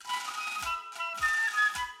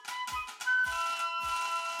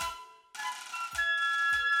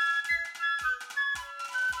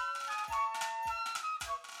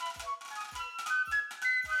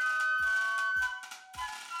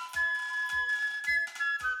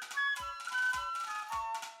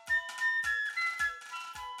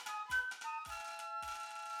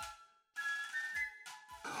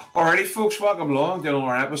Alrighty, folks, welcome along to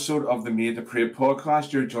another episode of the Made to Create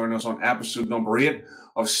podcast. You're joining us on episode number 8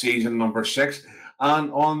 of season number 6.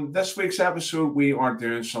 And on this week's episode, we are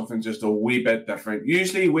doing something just a wee bit different.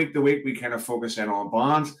 Usually, week to week, we kind of focus in on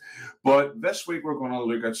bands, but this week, we're going to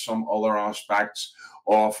look at some other aspects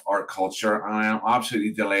of our culture. And I am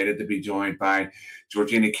absolutely delighted to be joined by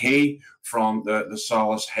Georgina Key from the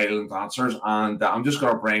Solace Highland Dancers. And I'm just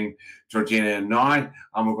going to bring Georgina in now,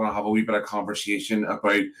 and we're going to have a wee bit of conversation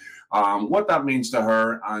about what that means to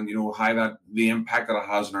her, and how that the impact that it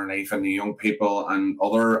has on her life and the young people and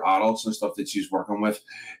other adults and stuff that she's working with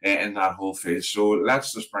in that whole phase. So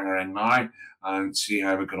let's just bring her in now and see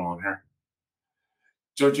how we get on here.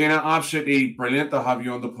 Georgina, absolutely brilliant to have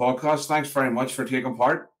you on the podcast. Thanks very much for taking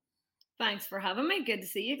part. Thanks for having me. Good to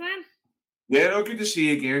see you, Glenn. Yeah, no, good to see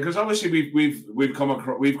you again. Because obviously we've come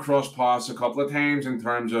across, we've crossed paths a couple of times in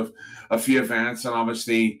terms of a few events, and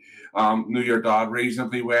obviously knew your dad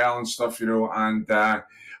reasonably well and stuff, and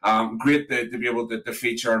great to be able to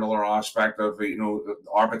feature another aspect of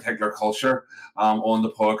our particular culture on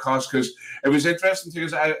the podcast, because it was interesting too.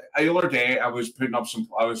 Because the other day I was putting up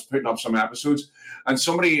some episodes, and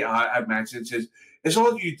somebody had mentioned, says, "Is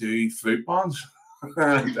all you do flute bands?"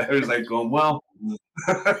 And I was like, going, well.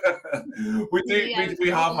 we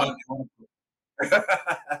have had.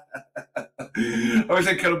 I was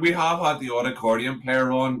thinking we have had the odd accordion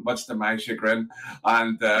player on, much to my chagrin,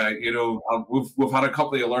 and we've had a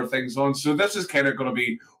couple of other things on. So this is kind of going to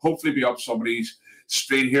be hopefully be up somebody's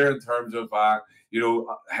street here in terms of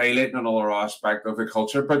highlighting another aspect of the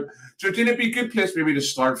culture. But Georgina, it'd be a good place maybe to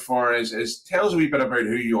start for is tell us a wee bit about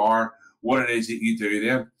who you are, what it is that you do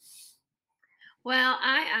there. Well,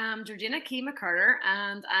 I am Georgina Key McCarter,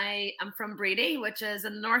 and I am from Brady, which is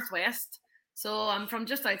in the northwest. So I'm from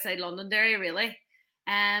just outside Londonderry, really.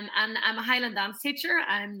 And I'm a Highland dance teacher.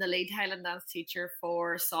 I'm the lead Highland dance teacher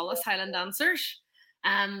for Solace Highland Dancers.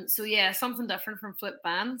 So yeah, something different from flip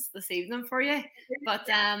bands this evening for you. But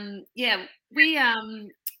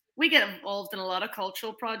we get involved in a lot of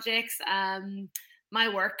cultural projects. My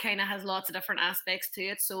work kind of has lots of different aspects to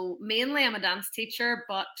it. So mainly I'm a dance teacher,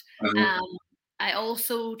 but I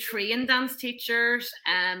also train dance teachers.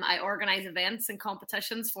 I organise events and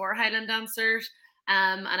competitions for Highland dancers,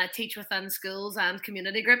 and I teach within schools and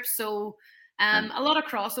community groups. So a lot of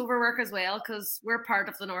crossover work as well, because we're part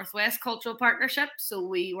of the Northwest Cultural Partnership. So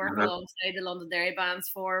we work alongside the Londonderry Bands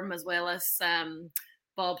Forum, as well as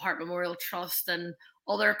Bob Hart Memorial Trust and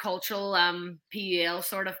other cultural PUL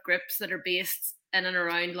sort of groups that are based in and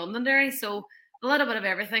around Londonderry. So a little bit of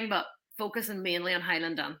everything, but focusing mainly on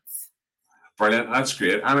Highland dance. Brilliant, that's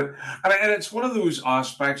great, and it's one of those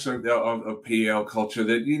aspects of PL culture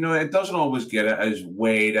that it doesn't always get it as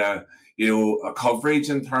way to a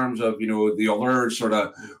coverage in terms of the other sort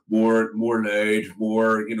of more loud,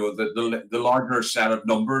 more the larger set of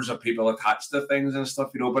numbers of people attached to things and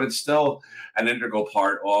stuff, but it's still an integral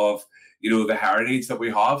part of the heritage that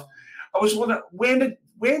we have. I was wondering when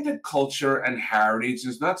did culture and heritage,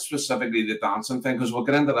 is not specifically the dancing thing, because we'll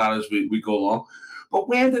get into that as we go along. But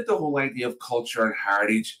when did the whole idea of culture and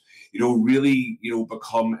heritage, really,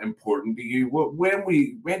 become important to you?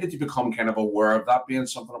 When did you become kind of aware of that being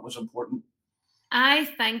something that was important? I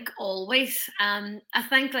think always. I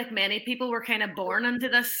think like many people, we're kind of born into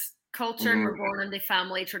this culture and we're born into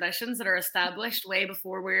family traditions that are established way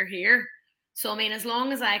before we're here. So, I mean, as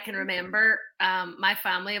long as I can remember, my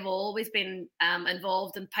family have always been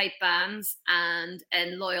involved in pipe bands and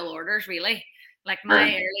in loyal orders, really. Like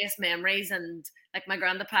my earliest memories, and like my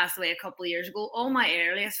granda passed away a couple of years ago, all my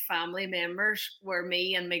earliest family members were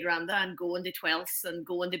me and my granda, and going to 12ths and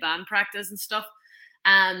going to band practice and stuff.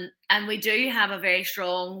 And we do have a very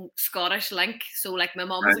strong Scottish link. So like my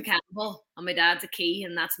mum's a Campbell and my dad's a Key,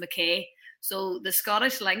 and that's McKay. So the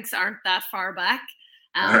Scottish links aren't that far back.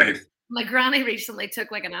 My granny recently took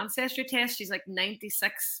like an ancestry test. She's like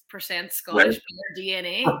 96% Scottish by her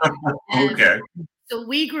DNA. Okay. So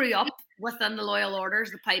we grew up within the loyal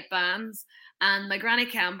orders, the pipe bands, and my granny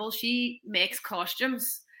Campbell, she makes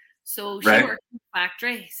costumes. So she worked in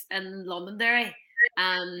factories in Londonderry.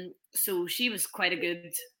 So she was quite a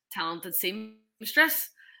good, talented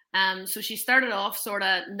seamstress. So she started off sort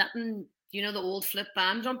of knitting, the old flip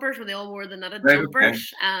band jumpers where they all wore the knitted jumpers.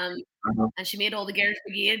 And she made all the Girls'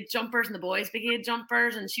 Brigade jumpers and the Boys' Brigade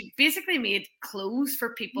jumpers. And she basically made clothes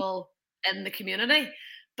for people in the community.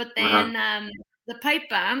 But then the pipe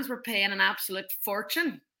bands were paying an absolute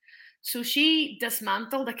fortune. So she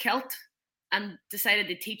dismantled a kilt and decided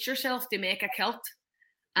to teach herself to make a kilt.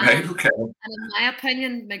 And in my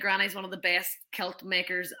opinion, my granny's one of the best kilt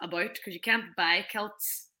makers about, because you can't buy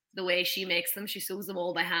kilts the way she makes them. She sews them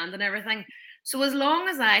all by hand and everything. So as long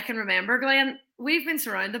as I can remember, Glenn, we've been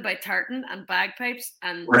surrounded by tartan and bagpipes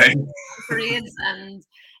and Right. parades, and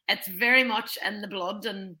it's very much in the blood.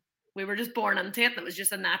 And we were just born into it. It was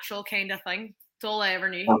just a natural kind of thing. It's all I ever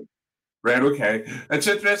knew. Right, okay. It's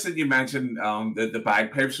interesting you mentioned the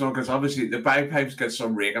bagpipes, because obviously the bagpipes get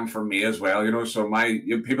some raking from me as well, So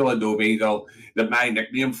people that know me, my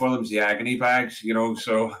nickname for them is the agony bags,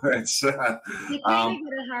 So it's You kind of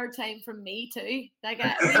get a hard time from me too. Like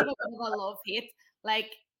we have a bit of a love hate.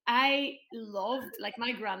 Like I loved, like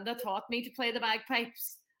my granda taught me to play the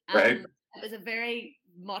bagpipes. right. It was a very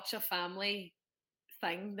much a family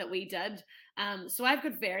thing that we did. So I've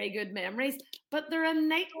got very good memories, but they're a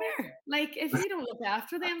nightmare. Like if you don't look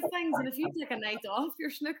after them things, and if you take a night off, you're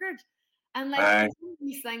snookered. And like Uh, it's one of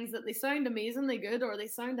these things that they sound amazingly good or they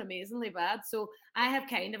sound amazingly bad. So I have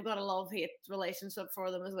kind of got a love hate relationship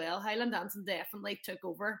for them as well. Highland dancing definitely took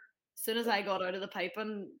over. As soon as I got out of the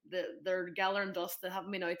piping, they're gathering and dust. They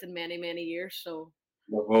haven't been out in many, many years. So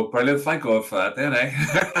well, brilliant. Thank God for that, then,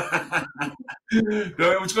 eh?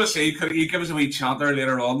 No, I was going to say, could you give us a wee chant there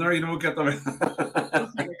later on there, get them.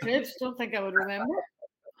 don't think I would remember.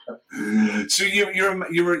 So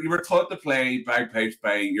you were taught to play bagpipes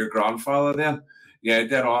by your grandfather then? Yeah,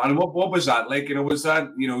 dead on. And what was that like? Was that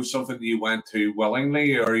something that you went to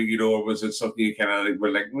willingly, or or was it something you kind of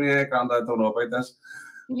were like, yeah, granddad, don't know about this?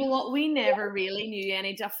 You know what? We never really knew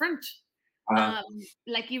any different. Uh-huh.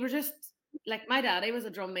 Like you were just like my daddy was a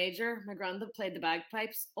drum major. My granddad played the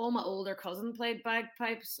bagpipes. All my older cousin played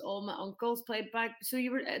bagpipes. All my uncles played bagpipes. So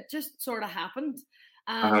it just sort of happened.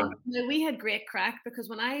 Uh-huh. We had great crack because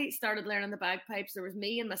when I started learning the bagpipes, there was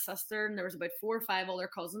me and my sister, and there was about 4 or 5 other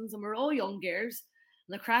cousins, and we were all young girls.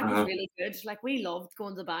 And the crack was Uh-huh. really good. Like we loved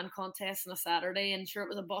going to band contests on a Saturday, and sure it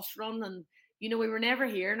was a bus run, and we were never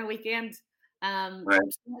here on a weekend. Right.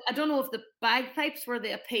 I don't know if the bagpipes were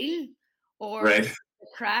the appeal or Right. the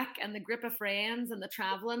crack and the group of friends and the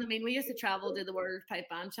traveling. I mean, we used to travel to the World Pipe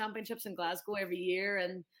Band Championships in Glasgow every year,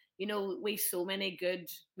 and we've so many good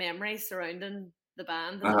memories surrounding the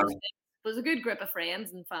band and those Uh-huh. things. It was a good group of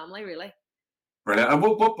friends and family, really. Brilliant. And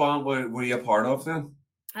what band were you a part of then?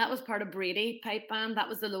 That was part of Brady Pipe Band. That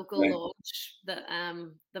was the local Right. lodge,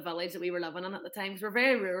 the village that we were living in at the time. 'Cause we're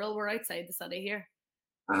very rural. We're outside the city here.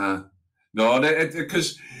 Uh-huh. No,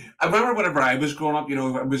 because I remember whenever I was growing up,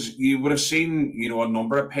 you would have seen, a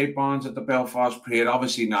number of pipe bands at the Belfast Parade.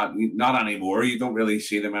 Obviously, not anymore. You don't really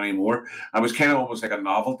see them anymore. It was kind of almost like a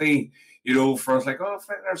novelty, for us. Like, oh,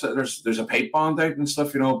 there's a pipe band out and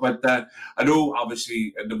stuff, But I know,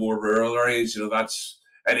 obviously, in the more rural areas,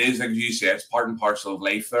 it is like you say, it's part and parcel of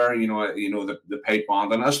life there. The pipe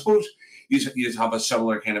band, and I suppose you have a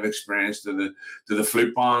similar kind of experience to the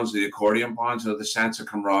flute bands, the accordion bands, the sense of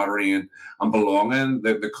camaraderie and belonging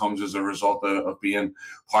that comes as a result of being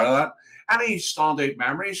part of that. Any standout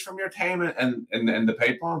memories from your time in the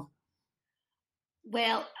pipe band?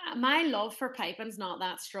 Well, my love for piping's not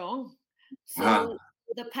that strong. Uh-huh. So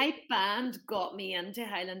the pipe band got me into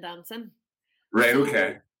Highland dancing. Right, So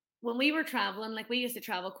okay. when we were traveling, like we used to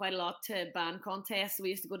travel quite a lot to band contests. We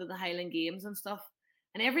used to go to the Highland Games and stuff.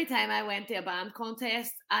 And every time I went to a band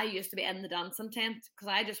contest, I used to be in the dancing tent because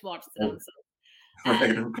I just watched the dancing.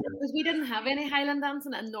 Right, okay. Because we didn't have any Highland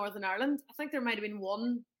dancing in Northern Ireland. I think there might have been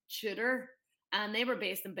one tutor, and they were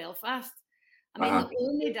based in Belfast. I mean, Uh-huh. the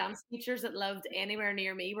only dance teachers that lived anywhere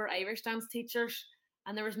near me were Irish dance teachers,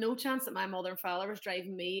 and there was no chance that my mother and father was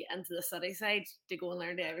driving me into the city side to go and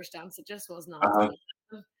learn the Irish dance. It just was not Uh-huh. going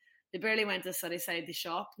to happen. They barely went to the city side to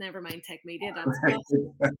shop, never mind take me to a dance class.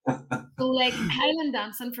 So like Highland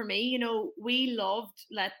dancing for me, we loved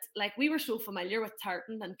like we were so familiar with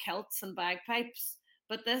tartan and kilts and bagpipes.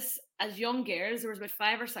 But this, as young girls, there was about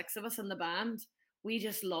 5 or 6 of us in the band. We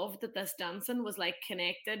just loved that this dancing was like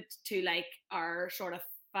connected to like our sort of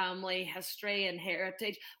family history and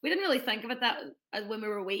heritage. We didn't really think of it that as when we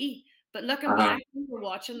were wee, but looking Uh-huh. back, we were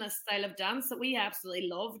watching this style of dance that we absolutely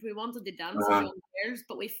loved. We wanted to dance as Uh-huh. young girls,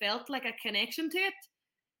 but we felt like a connection to it.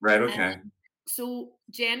 Right, Um, okay. so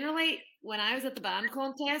generally, when I was at the band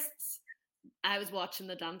contests, I was watching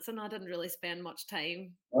the dancing. I didn't really spend much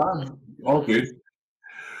time Ah, listening to the all band. good.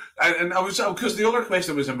 And I was because the other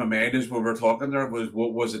question that was in my mind is when we were talking there was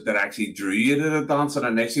what was it that actually drew you to the dancing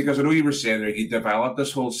initially? Because I know you were saying that you developed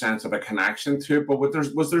this whole sense of a connection to it, but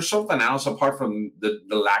was there something else apart from the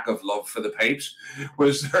lack of love for the pipes?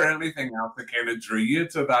 Was there anything else that kind of drew you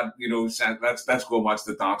to that? Sense let's go watch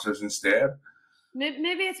the dancers instead.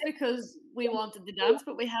 Maybe it's because we wanted to dance,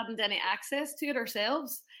 but we hadn't any access to it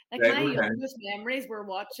ourselves. Like Right. my Okay. youngest memories were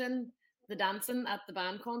watching the dancing at the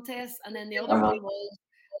band contest, and then the other Uh-huh. one was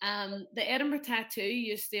the Edinburgh Tattoo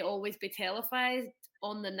used to always be televised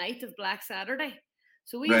on the night of Black Saturday.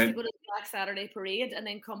 So we used to Right. go to the Black Saturday parade and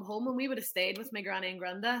then come home, and we would have stayed with my granny and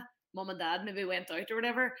granda, mum and dad, maybe went out or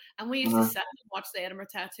whatever, and we used to sit and watch the Edinburgh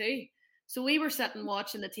Tattoo. So we were sitting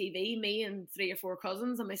watching the TV, me and 3 or 4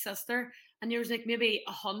 cousins and my sister, and there was like maybe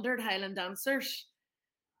 100 Highland dancers.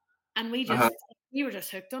 And we were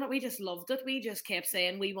just hooked on it. We just loved it. We just kept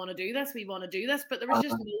saying, we want to do this, we want to do this. But there was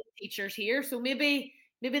just no teachers here. So maybe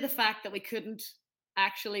the fact that we couldn't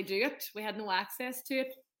actually do it, we had no access to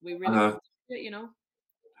it, we really wanted to do it, you know.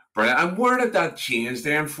 Brilliant. And where did that change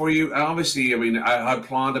then for you? Obviously, I mean, I had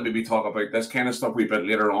planned to maybe talk about this kind of stuff a wee bit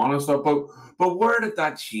later on and stuff, but where did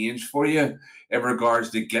that change for you in regards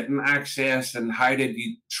to getting access, and how did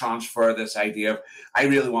you transfer this idea of, I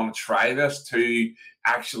really want to try this, to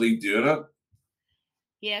actually doing it?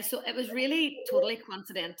 Yeah, so it was really totally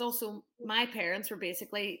coincidental. So my parents were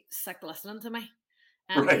basically sick listening to me,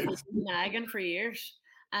 and Right. they'd been nagging for years.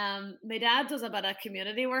 My dad does a bit of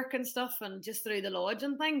community work and stuff, and just through the lodge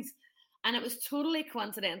and things. And it was totally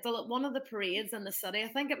coincidental at one of the parades in the city. I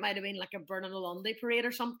think it might have been like a Burn in Lundy parade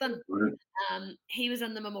or something. Right. He was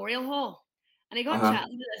in the Memorial Hall, and he got Uh-huh.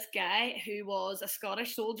 chatting to this guy who was a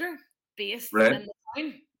Scottish soldier based Right. in the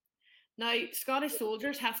town. Now, Scottish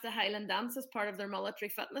soldiers have to Highland dance as part of their military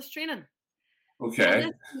fitness training. And Okay.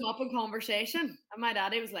 this came up in conversation. And my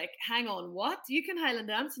daddy was like, hang on, what? You can Highland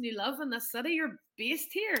dance and you live in this city? You're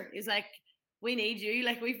based here. He's like, we need you.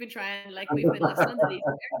 Like, we've been trying, like, we've been listening to these.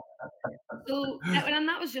 So, and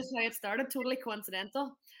that was just how it started, totally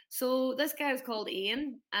coincidental. So, this guy was called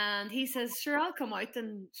Ian, and he says, sure, I'll come out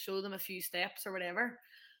and show them a few steps or whatever.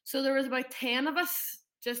 So, there was about 10 of us,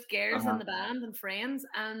 just girls in the band and friends,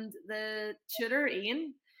 and the tutor,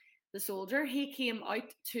 Ian, the soldier, he came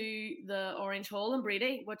out to the Orange Hall in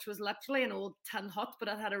Brady, which was literally an old tin hut, but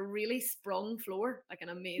it had a really sprung floor, like an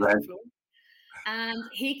amazing Right. floor. And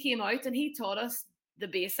he came out and he taught us the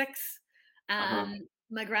basics.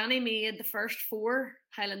 My granny made the first 4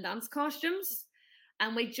 Highland dance costumes,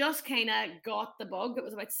 and we just kind of got the bug. It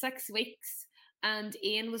was about 6 weeks, and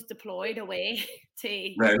Ian was deployed away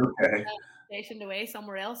to Right. Okay. stationed away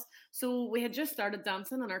somewhere else. So we had just started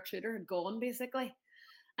dancing, and our tutor had gone basically.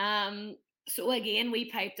 So again,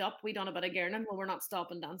 we piped up. We done a bit of girling. Well, we're not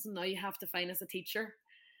stopping dancing now. You have to find us a teacher.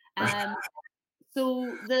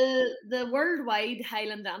 So the worldwide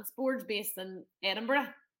Highland Dance Board's based in Edinburgh,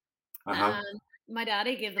 and my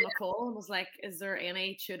daddy gave them a call and was like, "Is there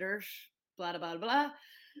any tutors?" Blah blah blah.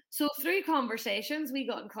 So through conversations, we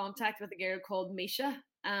got in contact with a girl called Misha.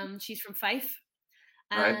 She's from Fife,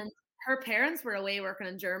 Right. and her parents were away working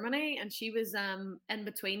in Germany, and she was in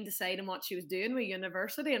between deciding what she was doing with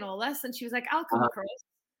university and all this. And she was like, I'll come across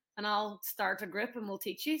and I'll start a group and we'll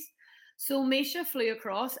teach you. So Misha flew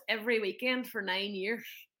across every weekend for 9 years.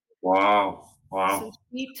 Wow. So Wow.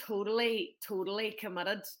 she totally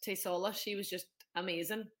committed to Solace. She was just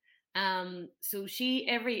amazing. So she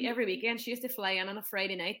every weekend she used to fly in on a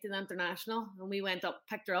Friday night to the international, and we went up,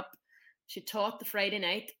 picked her up. She taught the Friday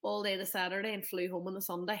night all day the Saturday and flew home on the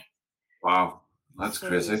Sunday. Wow. That's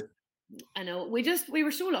crazy. I know. We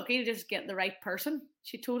were so lucky to just get the right person.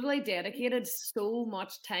 She totally dedicated so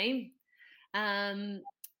much time.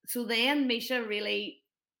 So then Misha really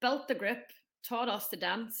built the group, taught us to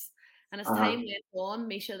dance. And as time went on,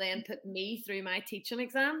 Misha then put me through my teaching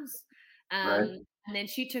exams. Right. And then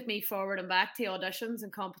she took me forward and back to auditions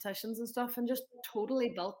and competitions and stuff, and just totally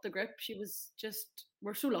built the group. She was just,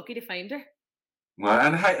 we're so lucky to find her. Well,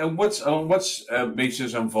 and what's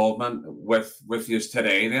Misha's involvement with you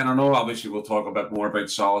today? Then I know obviously we'll talk a bit more about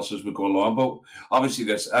Solace as we go along, but obviously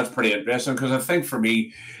that's pretty interesting, because I think for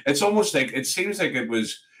me it's almost like, it seems like it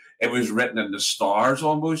was written in the stars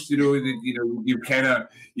almost. You kind of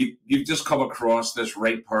you've just come across this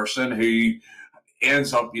right person who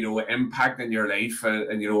ends up, impacting your life,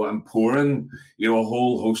 and pouring, a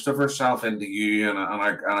whole host of herself into you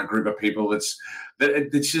and a group of people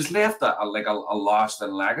that she's left a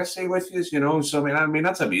lasting legacy with you, So I mean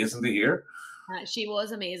that's amazing to hear. She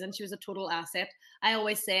was amazing. She was a total asset. I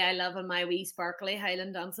always say I live in my wee sparkly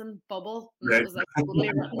Highland dancing bubble. And Right. it was like totally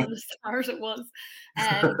written in the stars, it was.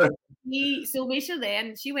 So Misha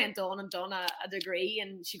then, she went on and done a degree,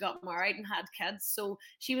 and she got married and had kids. So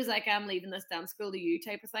she was like, I'm leaving this dance school to you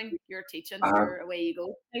type of thing. You're teaching, you're away you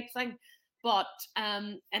go type thing. But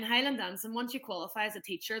in Highland dancing, once you qualify as a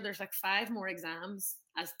teacher, there's like 5 more exams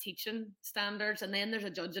as teaching standards, and then there's a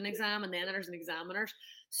judging exam, and then there's an examiners.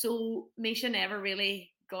 So Misha never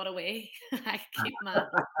really got away. I keep my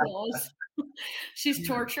claws. She's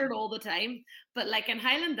tortured all the time. But like in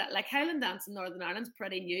Highland dance in Northern Ireland's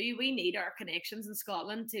pretty new. We need our connections in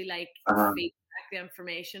Scotland to like feed back the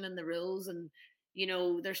information and the rules, and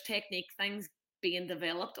there's technique things being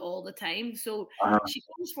developed all the time. So Uh-huh. she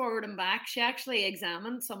comes forward and back. She actually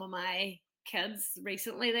examined some of my kids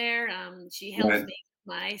recently there. She helps Right. me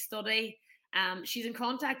with my study. She's in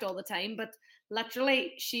contact all the time, but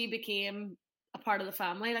literally she became a part of the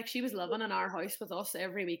family. Like she was living in our house with us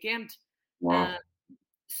every weekend. Wow.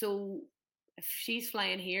 So if she's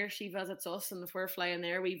flying here, she visits us, and if we're flying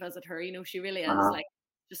there, we visit her. You know, she really is Uh-huh. like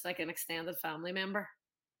just like an extended family member.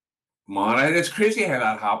 Man, it's crazy how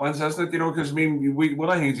that happens, isn't it? You know, because I mean, one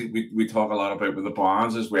of the things that we talk a lot about with the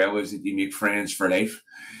bonds as well is that you make friends for life.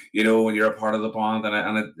 You know, when you're a part of the bond,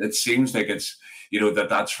 and it seems like it's, you know,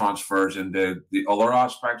 that transfers into the other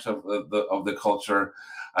aspects of the culture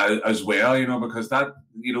as well. You know, because that,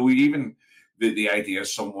 you know, even the idea of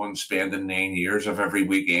someone spending 9 years of every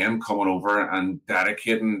weekend coming over and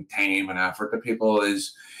dedicating time and effort to people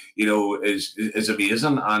is, you know, is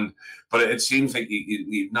amazing. But it seems like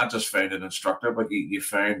you not just found an instructor, but you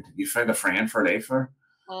found a friend for life there.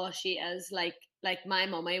 Oh, she is like my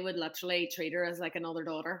mummy would literally treat her as like another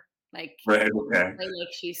daughter. Like Right. Okay. honestly,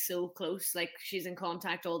 like she's so close. Like she's in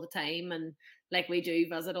contact all the time, and like we do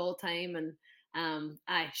visit all the time, and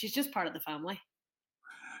she's just part of the family.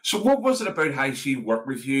 So, what was it about how she worked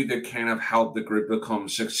with you that kind of helped the group become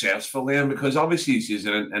successful then? Because obviously she's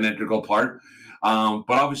an integral part, but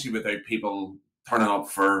obviously without people turning up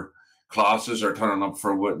for classes or turning up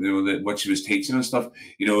for what, you know, what she was teaching and stuff,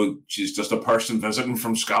 you know, she's just a person visiting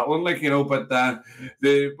from Scotland, like, you know. But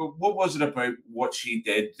what was it about what she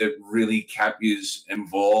did that really kept you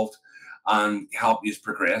involved and helped you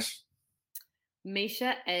progress?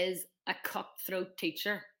 Misha is a cutthroat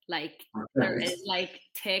teacher. Like there Right. is like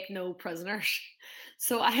take no prisoners.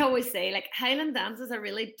 So I always say like Highland dance is a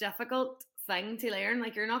really difficult thing to learn.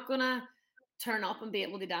 Like you're not gonna turn up and be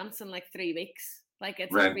able to dance in like 3 weeks. Like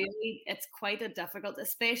Right. it's quite a difficult,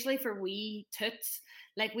 especially for wee toots.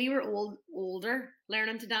 Like we were older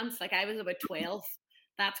learning to dance. Like I was about 12.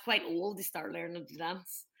 That's quite old to start learning to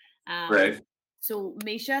dance. Um, Right. so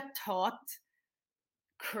Misha taught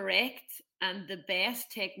correct and the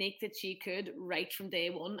best technique that she could right from day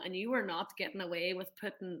one, and you were not getting away with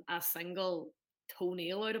putting a single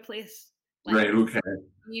toenail out of place. Like Right. Okay.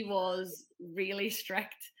 he was really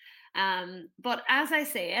strict. But as I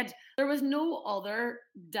said, there was no other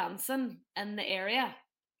dancing in the area.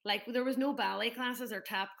 Like there was no ballet classes or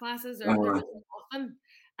tap classes, or there Uh, was nothing.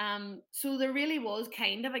 So there really was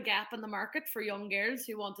kind of a gap in the market for young girls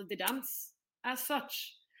who wanted to dance as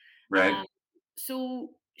such. right. Um,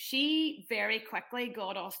 so she very quickly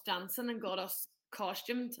got us dancing and got us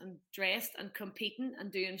costumed and dressed and competing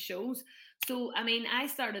and doing shows. So, I mean, I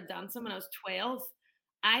started dancing when I was 12.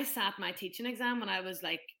 I sat my teaching exam when I was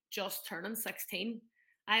like just turning 16.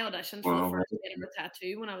 I auditioned for the Wow. first Edinburgh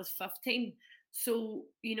Tattoo when I was 15. So,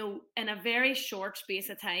 you know, in a very short space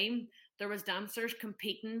of time, there was dancers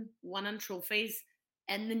competing, winning trophies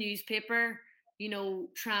in the newspaper, you know,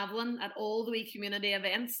 traveling at all the wee community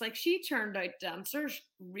events. Like she churned out dancers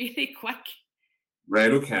really quick.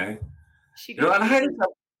 Right. Okay. She You know, got and really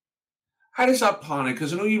how does that panic?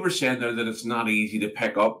 Because I know you were saying there that it's not easy to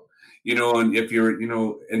pick up, you know, and if you're, you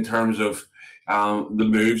know, in terms of the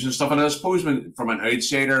moves and stuff. And I suppose from an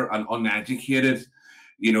outsider, an uneducated,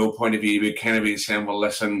 you know, point of view, you would kind of be saying, well,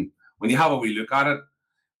 listen, when you have a wee look at it,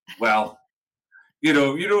 well, you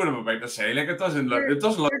know what I'm about to say. Like it doesn't look you're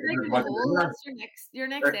like there's digging a much hole. in That's your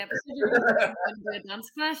next episode. You're going to jump into a dance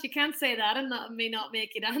class. You can't say that and that may not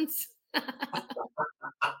make you dance. But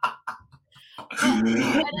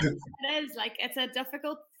no, there. it is like it's a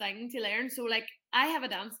difficult thing to learn. So like I have a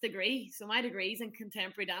dance degree, so my degree is in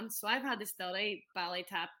contemporary dance. So I've had to study ballet,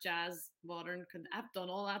 tap, jazz, modern. I've done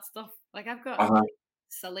all that stuff. Like I've got Uh-huh.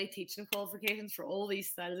 silly teaching qualifications for all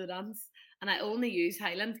these styles of dance, and I only use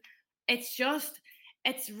Highland. It's just,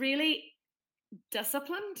 it's really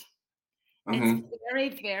disciplined. It's Hmm. very,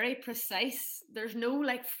 very precise. There's no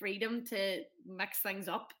like freedom to mix things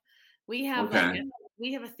up. We have Okay.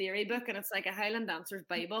 we have a theory book, and it's like a Highland dancer's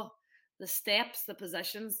Bible. The steps, the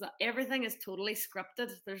positions, everything is totally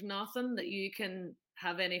scripted. There's nothing that you can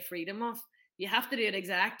have any freedom of. You have to do it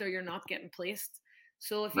exact, or you're not getting placed.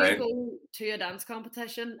 So if you Right. go to a dance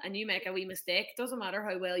competition and you make a wee mistake, doesn't matter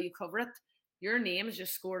how well you cover it, your name is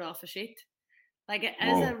just scored off a sheet. Like it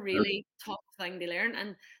is a Whoa. really tough thing to learn.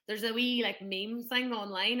 And there's a wee like meme thing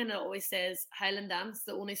online, and it always says Highland dance,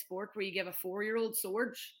 the only sport where you give a 4-year-old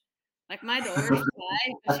swords. Like my daughter's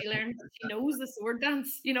 5, and she knows the sword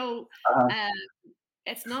dance. You know, Uh-huh. um,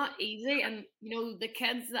 it's not easy. And you know, the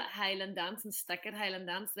kids that Highland dance and stick at Highland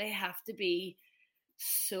dance, they have to be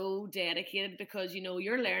so dedicated because you know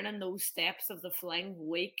you're learning those steps of the fling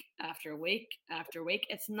week after week after week.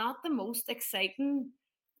 It's not the most exciting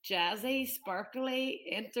jazzy, sparkly,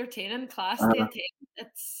 entertaining class to attend.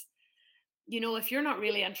 It's, if you're not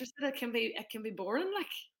really interested, it can be boring. Like,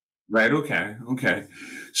 Right. Okay. Okay.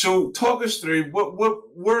 So talk us through what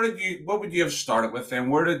would you have started with then?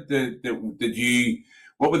 Where did you,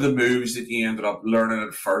 what were the moves that you ended up learning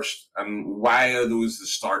at first, and why are those the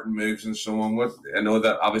starting moves and so on? What, I know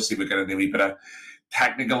that obviously we're going to do a wee bit of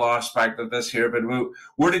technical aspect of this here, but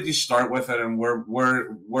where did you start with it, and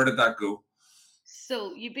where did that go?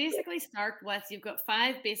 so you basically start with, you've got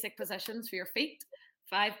 5 basic positions for your feet,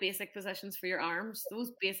 5 basic positions for your arms.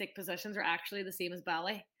 Those basic positions are actually the same as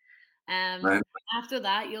ballet. Um, Right. After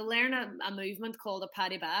that, you'll learn a movement called a pas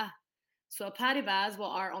de basque. So a pas de basque is what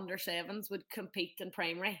our under sevens would compete in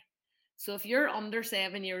primary. So if you're under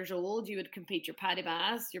 7 years old, you would compete your pas de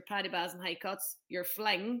basque, your pas de basque and high cuts, your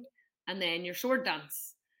fling, and then your sword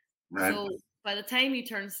dance. Right. So by the time you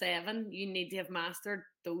turn 7, you need to have mastered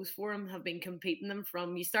those 4 and have been competing them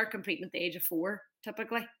from, you start competing at the age of 4,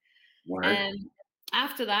 typically. Right. Um,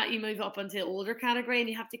 After that, you move up into the older category and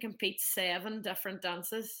you have to compete 7 different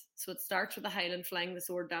dances. So it starts with the Highland Fling, the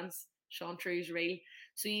sword dance, Chanteuse reel.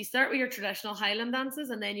 So you start with your traditional Highland dances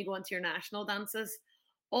and then you go into your national dances.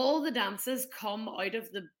 All the dances come out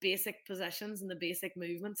of the basic positions and the basic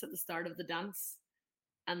movements at the start of the dance,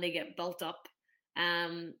 and they get built up.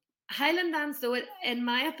 Um, Highland dance, though, in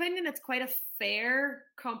my opinion, it's quite a fair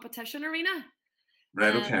competition arena.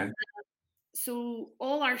 Right. Um, Okay. so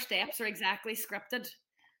all our steps are exactly scripted.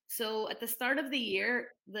 So at the start of the year,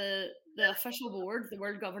 the official board, the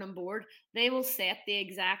world governing board, they will set the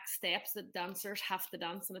exact steps that dancers have to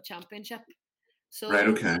dance in a championship. Right.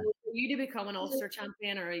 So Okay. for you to become an Ulster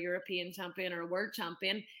champion or a European champion or a world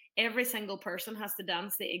champion, every single person has to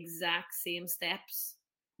dance the exact same steps.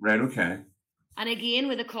 Right. Okay. And again,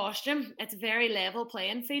 with a costume, it's a very level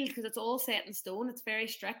playing field because it's all set in stone. It's very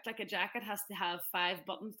strict. Like a jacket has to have 5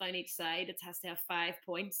 buttons down each side. It has to have 5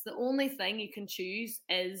 points. The only thing you can choose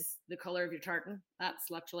is the color of your tartan. That's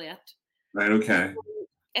literally it. Right. Okay.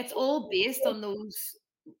 It's all based on those.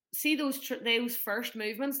 See those first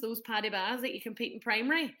movements, those pas de basque that you compete in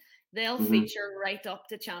primary. They'll Hmm. feature right up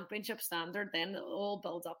to championship standard. Then it all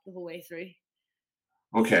builds up the whole way through.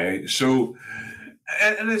 Okay, so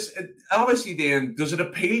obviously then does it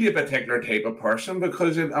appeal to a particular type of person?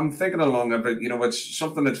 Because I'm thinking along about, it's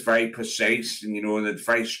something that's very precise, and it's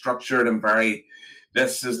very structured and very,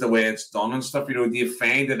 this is the way it's done and stuff. Do you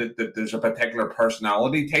find that there's a particular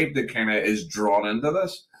personality type that kind of is drawn into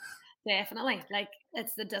this? Definitely. Like,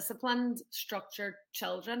 it's the disciplined, structured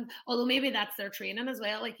children. Although maybe that's their training as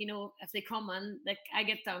well. Like, if they come in, like I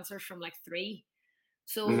get dancers from like 3.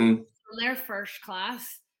 So Hmm. from their first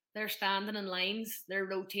class, they're standing in lines, they're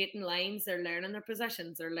rotating lines, they're learning their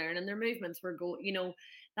positions, they're learning their movements. We're going,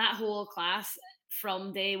 that whole class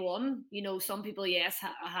from day one. Some people, yes,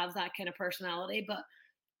 have that kind of personality, but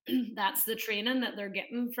that's the training that they're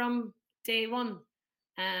getting from day one.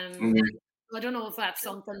 Um, Hmm. I don't know if that's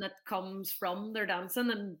something that comes from their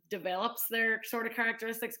dancing and develops their sort of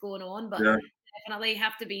characteristics going on, but Yeah. definitely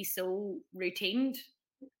have to be so routined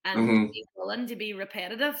and Hmm. be willing to be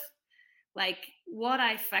repetitive. Like what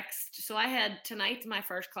I fixed, so I had tonight, my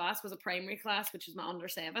first class was a primary class, which is my under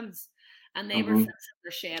sevens, and they were Hmm. fixing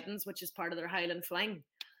their sheddings, which is part of their Highland Fling.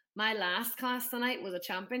 My last class tonight was a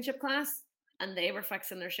championship class, and they were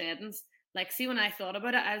fixing their sheddings. Like, see, when I thought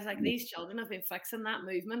about it, I was like, these children have been fixing that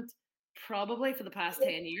movement probably for the past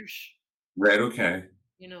 10 years. Right. Okay.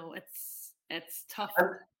 It's tough.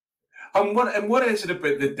 And what is it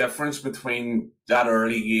about the difference between that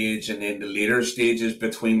early age and then the later stages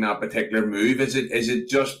between that particular move? Is it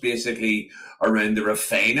just basically around the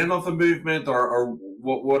refining of the movement, or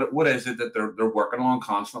what is it that they're working on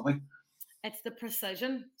constantly? It's the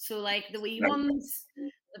precision. So like Right. the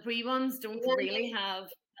wee ones don't really have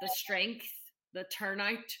the strength, the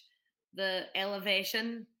turnout, the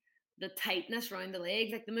elevation, the tightness around the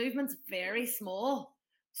leg. Like the movement's very small.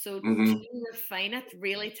 So to Hmm. refine it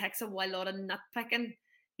really takes a lot of nitpicking.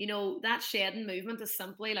 That shedding movement is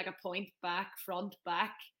simply like a point back, front,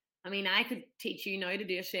 back. I mean, I could teach you now to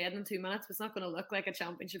do a shed in 2 minutes, but it's not going to look like a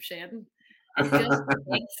championship shedding. It just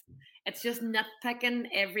it's just nitpicking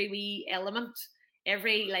every wee element.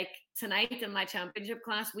 Every like tonight in my championship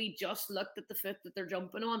class, we just looked at the foot that they're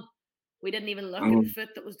jumping on. We didn't even look at the Hmm. foot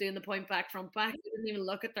that was doing the point back, front back. We didn't even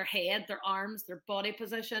look at their head, their arms, their body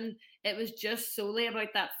position. It was just solely about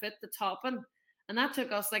that foot, the topping. And that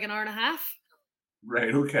took us like an hour and a half.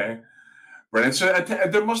 Right. Okay. Brilliant. So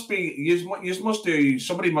there must be, you must do,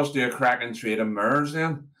 somebody must do a cracking trade of mirrors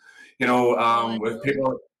then. Oh, I With know.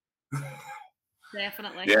 people.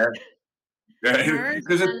 Definitely. Yeah. Right. Mirrors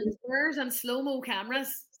Because it. and mirrors and slow-mo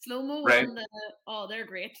cameras. Slow-mo Right. on they're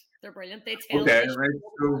great. They're brilliant. They tell Okay. they show Right.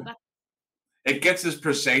 all the So bit. it gets as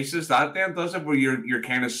precise as that, then, does it? Where you're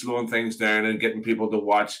kind of slowing things down and getting people to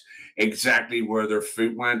watch exactly where their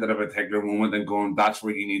foot went at a particular moment and going, "That's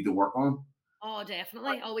where you need to work on." Oh,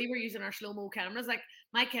 definitely. Oh, we were using our slow-mo cameras. Like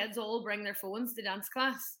my kids all bring their phones to dance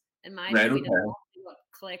class. In my Right. day, we Okay. didn't have to got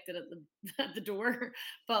collected at the at the door.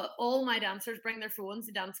 But all my dancers bring their phones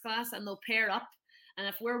to dance class and they'll pair up. And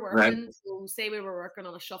if we're Right. working, so say we were working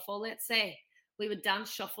on a shuffle, let's say, we would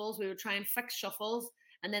dance shuffles, we would try and fix shuffles,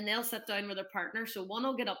 and then they'll sit down with their partner. So one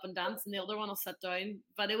will get up and dance and the other one will sit down,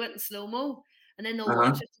 video it in slow-mo. And then they'll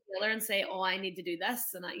Uh-huh. watch it together and say, "Oh, I need to do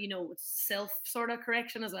this," and it's self sort of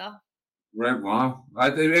correction as well. Right. Wow.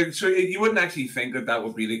 So you wouldn't actually think that that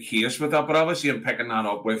would be the case with that, but obviously I'm picking that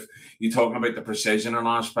up with you talking about the precision and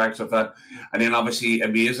aspects of that, and then obviously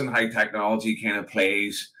amazing how technology kind of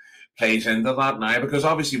plays into that now. Because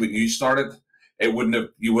obviously when you started, you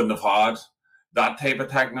wouldn't have had that type of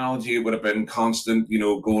technology. It would have been constant,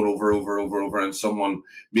 going over, and someone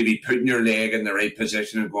maybe putting your leg in the right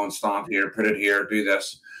position and going, stand here, put it here, do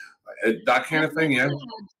this, that kind And of thing. Yeah.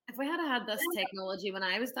 if we had had this technology when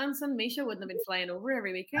I was dancing, Misha wouldn't have been flying over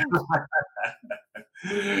every weekend.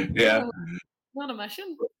 Yeah. Not a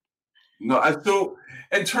mission. No, so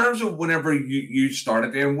in terms of whenever you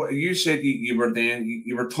started, then what you said you were then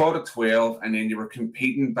you were taught at 12 and then you were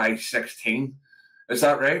competing by 16. Is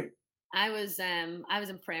that right? I was in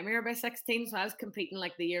Premier by 16, so I was competing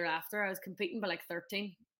like the year after. I was competing by like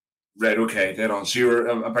 13. Right. Okay. Dead on. So you were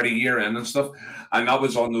about a year in and stuff, and that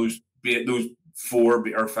was on those 4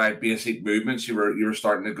 or 5 basic movements. You were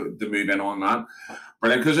starting to move in on that,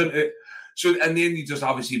 brilliant. Because so and then you just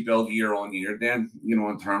obviously build year on year. Then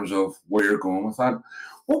in terms of where you're going with that.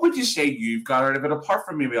 What would you say you've got out of it, apart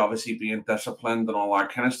from maybe obviously being disciplined and all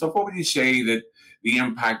that kind of stuff? What would you say that the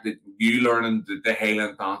impact that you learning the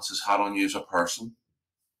Highland dance has had on you as a person?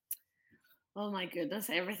 Oh my goodness,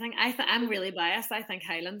 everything. I'm really biased. I think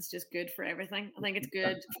Highland's just good for everything. I think it's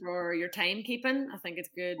good for your timekeeping. I think it's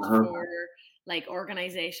good Uh-huh. for like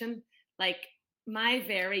organization. Like my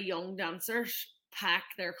very young dancers pack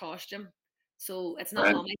their costume. So it's not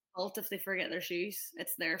Right. mommy's fault if they forget their shoes.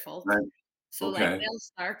 It's their fault. Right. So like Okay. they'll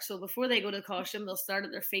start. So before they go to the costume, they'll start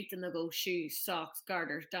at their feet and they'll go shoes, socks,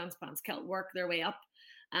 garters, dance pants, kilt, work their way up.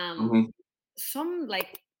 Um, Hmm. some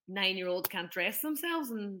like 9-year-olds can't dress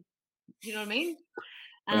themselves, and you know what I mean.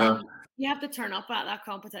 Uh-huh. You have to turn up at that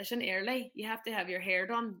competition early. You have to have your hair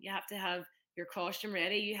done. You have to have your costume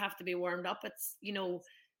ready. You have to be warmed up. It's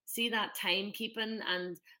see that timekeeping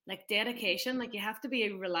and like dedication. Like you have to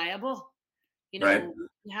be reliable. Right.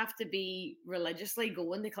 You have to be religiously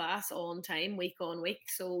going to class on time, week on week.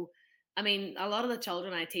 So, I mean, a lot of the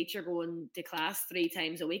children I teach are going to class 3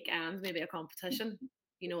 times a week and maybe a competition.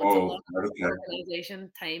 It's a lot Oh, of right, okay.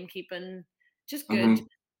 organization, timekeeping, just good Hmm.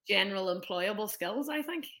 general employable skills, I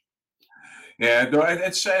think. Yeah, no, and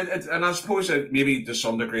I suppose that maybe to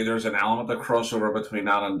some degree there's an element of crossover between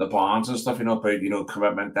that and the bonds and stuff, about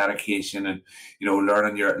commitment, dedication, and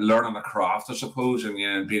learning the craft, I suppose,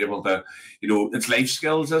 and being able to, it's life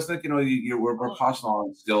skills, isn't it? We're Oh, passing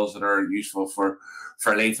on skills that are useful for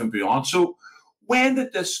life and beyond. So, when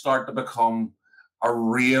did this start to become a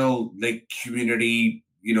real like community,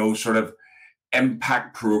 sort of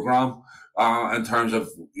impact program in terms of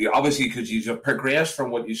obviously because you've progressed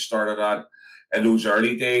from what you started at in those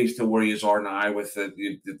early days to where you are now with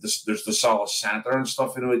there's the solid center and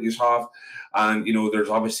stuff that you have, and there's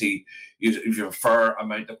obviously you have a fair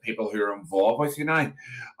amount of people who are involved with you now.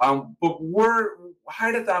 But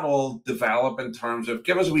how did that all develop in terms of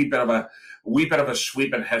give us a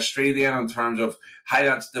sweep in history then in terms of how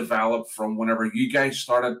that's developed from whenever you guys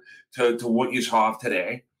started to what you have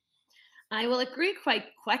today? I will agree quite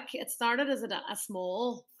quick. It started as a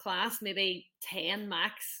small class, maybe 10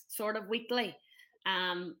 max, sort of weekly.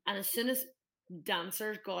 And as soon as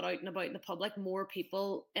dancers got out and about in the public, more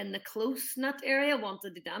people in the close knit area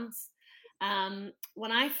wanted to dance.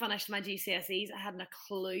 When I finished my GCSEs, I hadn't a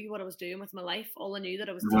clue what I was doing with my life. All I knew that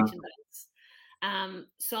I was Uh-huh. teaching dance.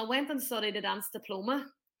 So I went and studied a dance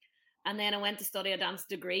diploma, and then I went to study a dance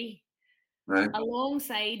degree. Right.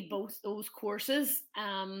 Alongside both those courses,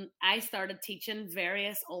 I started teaching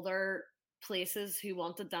various other places who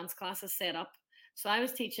wanted dance classes set up. So I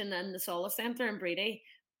was teaching in the Solace Centre in Brady,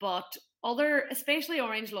 but especially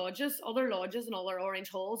Orange Lodges, other lodges and other Orange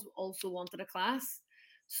Halls also wanted a class.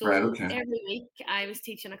 Right. So Okay. every week I was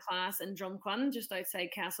teaching a class in Drumcon, just outside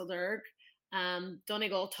Castledurg.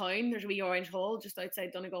 Donegal Town, there's a wee Orange Hall just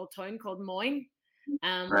outside Donegal Town called Moyne.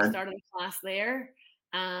 We Right. started a class there.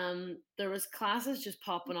 There was classes just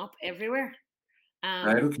popping up everywhere.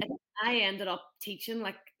 Right. Um, Okay. it, I ended up teaching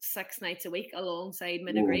like 6 nights a week alongside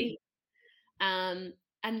my Whoa. degree. And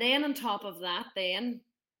then on top of that, then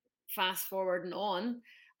fast forward and on,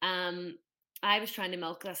 I was trying to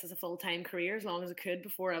milk this as a full-time career as long as I could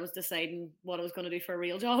before I was deciding what I was going to do for a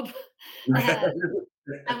real job.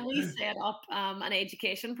 And we set up an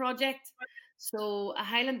education project. So a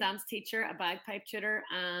Highland dance teacher, a bagpipe tutor,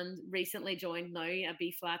 and recently joined now a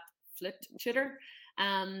B flat flute tutor.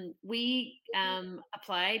 We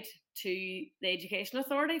applied to the Education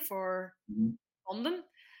Authority for Mhm. London.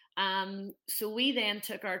 So we then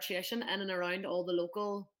took our tuition in and around all the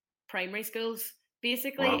local primary schools, Wow.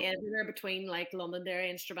 basically everywhere between like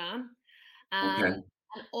Londonderry and Strabane. Okay. And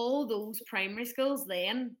all those primary schools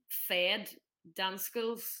then fed dance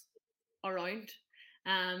schools around.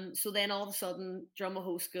 So then all of a sudden,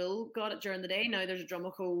 Drumahoe School got it during the day. Now there's a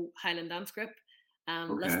Drumahoe Highland dance group.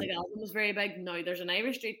 Okay. Lisnagalvin was very big. Now there's an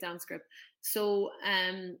Irish Street dance group. So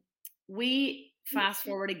we fast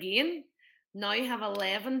forward again. Now have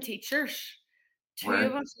 11 teachers. Two Right.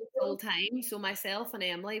 of us are full time. So myself and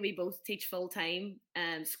Emily, we both teach full time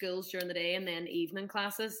schools during the day and then evening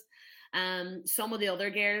classes. Some of the other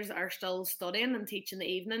girls are still studying and teaching the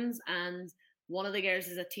evenings, and one of the girls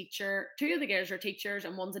is a teacher. Two of the girls are teachers,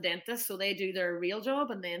 and one's a dentist. So they do their real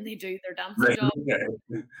job, and then they do their dancing Right. job.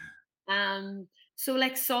 Okay. So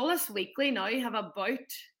like Solace Weekly now have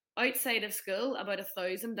about outside of school about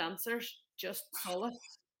 1,000 dancers, just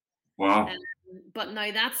Solace. Wow. But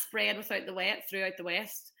now that's spread throughout the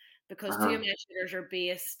West because two Uh-huh. of my tutors are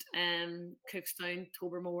based Cookstown,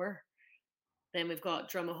 Tobermore. Then we've got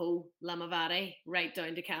Drumahoe, Lamavady, right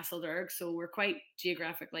down to Castlederg. So we're quite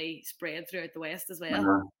geographically spread throughout the West as well.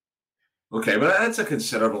 Uh-huh. Okay, but that's a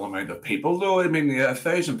considerable amount of people, though. I mean,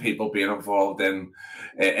 1,000 people being involved in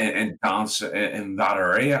dance in that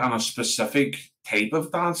area, and a specific type of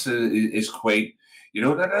dance is quite,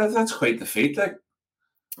 that's quite the feat. Like,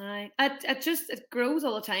 It grows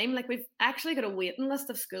all the time. Like we've actually got a waiting list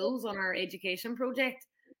of schools on our education project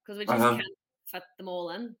because we just uh-huh. can't fit them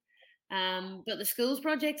all in. But the schools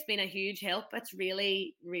project's been a huge help. It's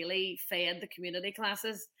really, really fed the community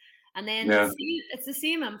classes. And then Yeah. it's the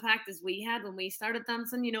same impact as we had when we started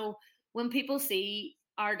dancing. When people see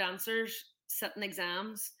our dancers sitting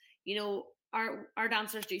exams, our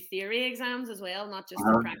dancers do theory exams as well, not just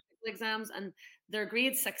their Uh-huh. practical exams. And their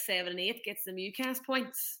grades 6, 7, and 8 gets them UCAS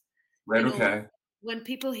points. Right. Okay. When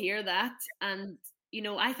people hear that, and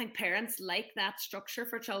I think parents like that structure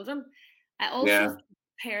for children. I also Yeah. think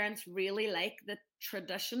parents really like the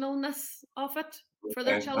traditionalness of it for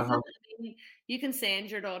their Okay. children. Uh-huh. I mean, you can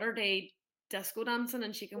send your daughter to disco dancing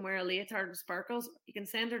and she can wear a leotard and sparkles. You can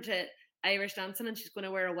send her to Irish dancing and she's going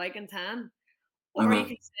to wear a wig and tan. Or you Uh-huh.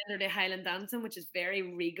 can send her to Highland dancing, which is very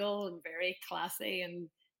regal and very classy. And,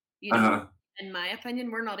 Uh-huh. in my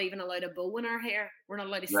opinion, we're not even allowed a bow in our hair. We're not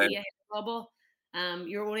allowed to Right. see a hair bubble.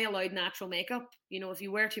 You're only allowed natural makeup. If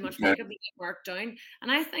you wear too much Okay. makeup, you get marked down.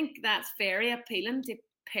 And I think that's very appealing to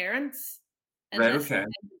parents in Right. this Okay.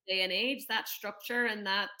 day and age. That structure and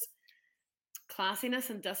that classiness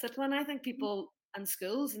and discipline. I think people and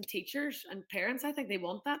schools and teachers and parents, I think they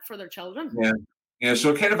want that for their children. Yeah. Yeah.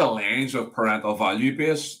 So it kind of aligns with parental value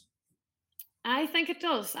base. I think it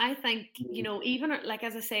does. I think, even like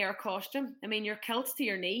as I say, our costume. I mean, your kilt's to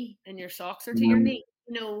your knee and your socks are to your Mhm.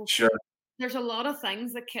 knee. Sure. There's a lot of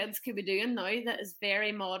things that kids could be doing now that is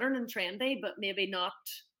very modern and trendy, but maybe not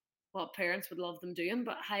what parents would love them doing.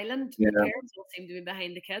 But Highland, the Yeah. parents don't seem to be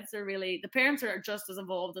behind the kids. The parents are just as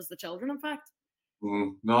involved as the children, in fact.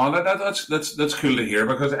 No, that's cool to hear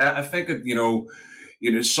because I think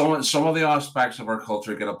that some of the aspects of our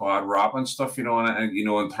culture get a bad rap and stuff, and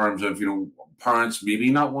in terms of parents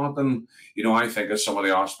maybe not wanting, I think of some of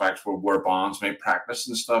the aspects where bonds may practice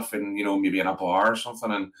and stuff, and maybe in a bar or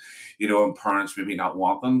something, and parents maybe not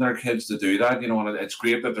wanting their kids to do that, and it's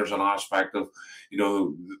great that there's an aspect of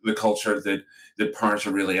the culture that parents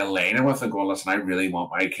are really aligning with and going, listen, I really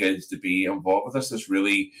want my kids to be involved with this. This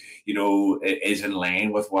really, is in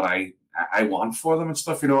line with what I want for them and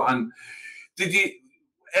stuff, And did you,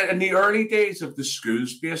 in the early days of the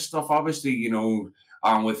schools-based stuff, obviously,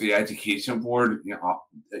 with the education board,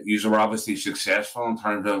 you were obviously successful in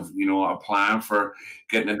terms of, applying for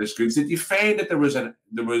getting into schools. Did you find that there was an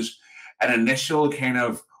initial kind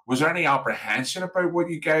of, was there any apprehension about what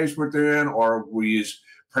you guys were doing, or were you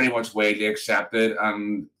pretty much widely accepted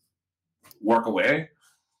and work away?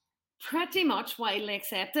 Pretty much widely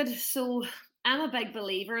accepted. So I'm a big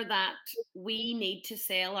believer that we need to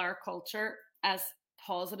sell our culture as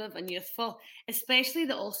positive and youthful, especially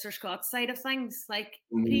the Ulster Scots side of things. Like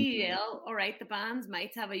Mhm. PUL, all right, the bands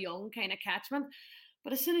might have a young kind of catchment,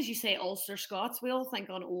 But as soon as you say Ulster Scots, we all think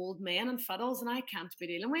on old men and fiddles, and I can't be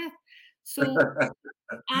dealing with. So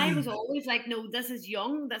I was always like, no, this is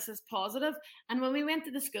young, this is positive. And when we went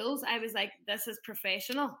to the schools, I was like, this is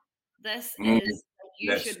professional. This is,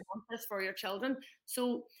 you Yes. should want this for your children.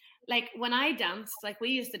 So, like, when I danced, like, we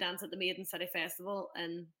used to dance at the Maiden City Festival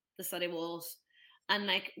in the city walls. And,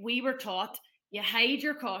 like, we were taught you hide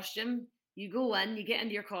your costume, you go in, you get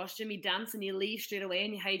into your costume, you dance, and you leave straight away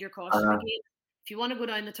and you hide your costume again. If you want to go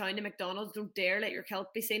down the town to McDonald's, don't dare let your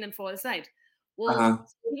kilt be seen and fall aside. Well,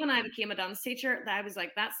 when I became a dance teacher, I was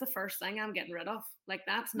like, that's the first thing I'm getting rid of. Like,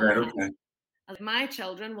 that's not happening. As my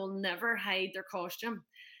children will never hide their costume.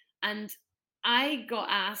 And I got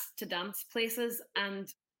asked to dance places, and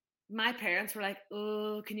my parents were like,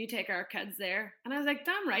 oh, can you take our kids there? And I was like,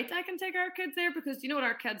 damn right, I can take our kids there, because you know what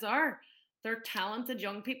our kids are? They're talented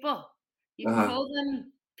young people. You can call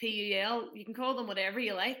them PUL, you can call them whatever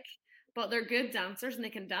you like, but they're good dancers and they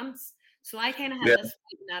can dance. So I kind of had this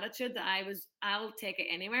attitude that I'll take it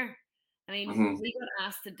anywhere. I mean, we got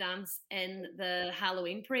asked to dance in the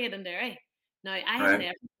Halloween parade in Derry. Now, I had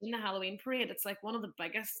never seen the Halloween parade. It's like one of the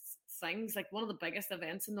biggest things, like one of the biggest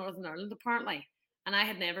events in Northern Ireland, apparently. And I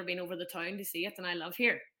had never been over the town to see it, and I live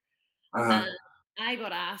here. And I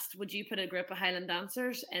got asked, would you put a group of Highland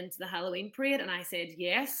dancers into the Halloween parade? And I said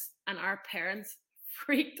yes. And our parents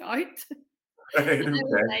freaked out. And I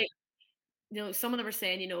was like, you know, some of them were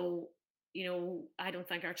saying, I don't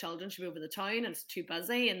think our children should be over the town, and it's too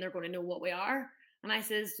busy, and they're going to know what we are. And I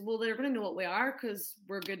says, well, they're going to know what we are because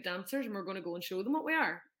we're good dancers, and we're going to go and show them what we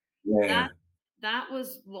are. Yeah. That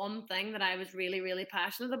was one thing that I was really, really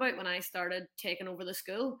passionate about when I started taking over the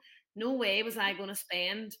school. No way was I going to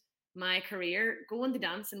spend my career going to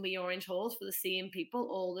dance in wee orange halls for the same people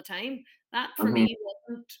all the time. That for me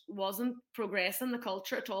wasn't progressing the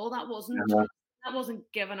culture at all. That wasn't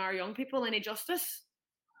giving our young people any justice.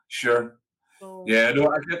 Sure. So, yeah, no,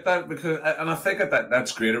 I get that, because, and I think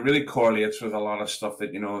that's great. It really correlates with a lot of stuff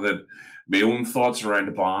that, that my own thoughts around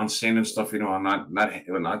the band scene and stuff, and not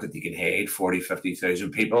that you can hate 40,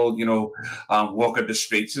 50,000 people, walking the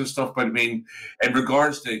streets and stuff. But I mean, in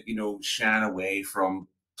regards to, shying away from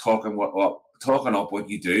talking up what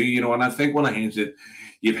you do, and I think one of the things that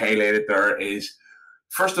you've highlighted there is,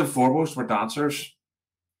 first and foremost, we're dancers.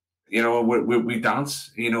 We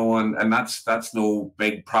dance, and that's no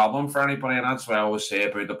big problem for anybody. And that's what I always say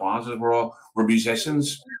about the bands is we're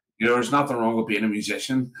musicians. There's nothing wrong with being a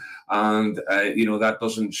musician, and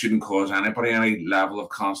that shouldn't cause anybody any level of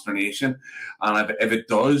consternation. And if it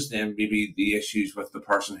does, then maybe the issues with the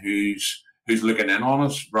person who's looking in on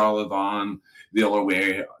us rather than the other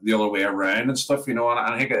way around and stuff. And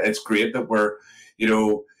I think it's great that we're,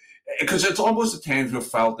 because it's almost at times we've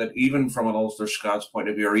felt that even from an Ulster Scots point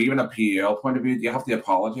of view, or even a PEL point of view, you have to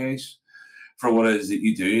apologise for what it is that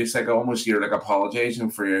you do. It's like almost you're like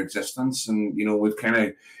apologising for your existence. And, we've kind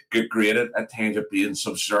of get great at times of being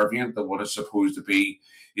subservient to what is supposed to be,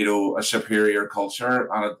 a superior culture.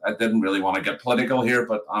 And I didn't really want to get political here,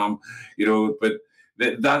 but, but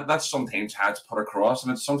that's sometimes how it's put across.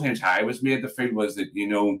 And it's sometimes how I was made to feel was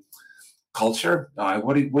that, culture.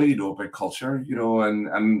 What do you know about culture?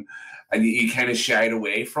 And you kind of shied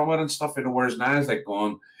away from it and stuff. Whereas now it's like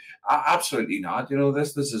going, absolutely not.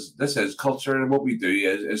 This is culture, and what we do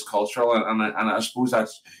is cultural. And I suppose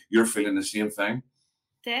that's you're feeling the same thing.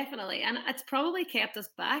 Definitely, and it's probably kept us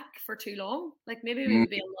back for too long. Like maybe we would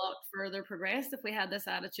be a lot further progressed if we had this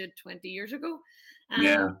attitude 20 years ago.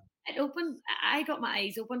 I got my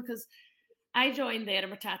eyes open because I joined the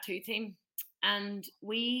Edinburgh Tattoo team. And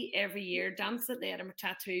we every year danced at the Edinburgh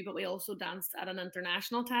Tattoo, but we also danced at an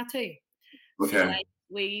international tattoo. Okay. So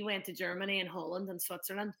we went to Germany and Holland and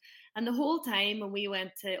Switzerland. And the whole time when we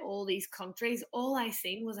went to all these countries, all I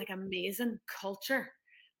seen was like amazing culture,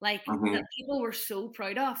 like that people were so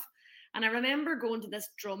proud of. And I remember going to this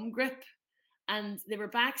drum group, and they were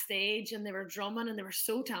backstage and they were drumming and they were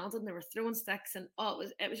so talented and they were throwing sticks, and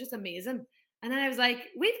it was just amazing. And then I was like,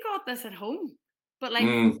 we've got this at home, but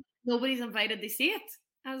like nobody's invited to see it.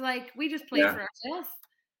 I was like, we just play for ourselves.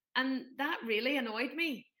 And that really annoyed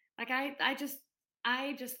me. Like I just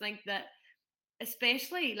think that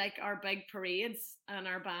especially like our big parades and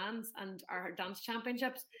our bands and our dance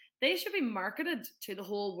championships, they should be marketed to the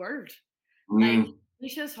whole world. Like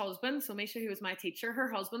Misha's husband, so Misha, who was my teacher,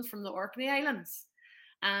 her husband's from the Orkney Islands.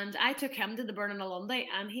 And I took him to the Burning of Lundy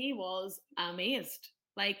and he was amazed.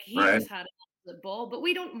 Like he just had the ball, but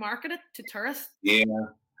we don't market it to tourists. Yeah.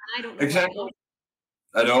 I don't know exactly.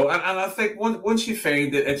 I know, and I think once you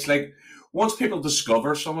find it, it's like once people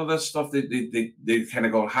discover some of this stuff, they kind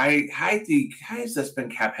of go, how has this been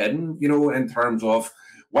kept hidden? In terms of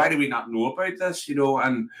why do we not know about this?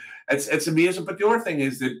 And it's amazing. But the other thing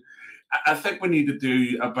is that I think we need to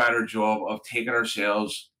do a better job of taking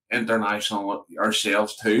ourselves international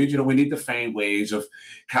ourselves too. We need to find ways of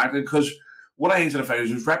connecting, because what I ended up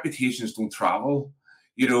finding is reputations don't travel,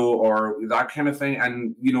 or that kind of thing.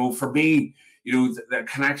 And for me, the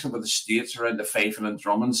connection with the States around the fifing and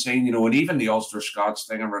drumming scene, and even the Ulster Scots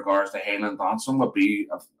thing in regards to Highland dancing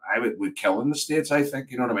I would kill in the States, I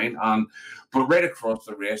think, you know what I mean? But right across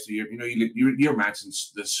the rest of Europe, you mentioned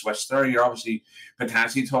the Swiss there. You're obviously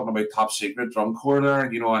potentially talking about Top Secret Drum Corps there,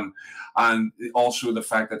 and also the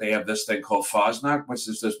fact that they have this thing called Fosnac, which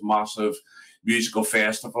is this massive musical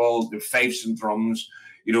festival, the fifes and drums,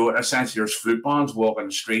 essentially there's flute bands walking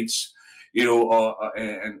the streets,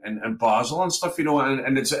 and Basel and stuff,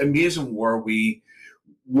 and it's amazing what we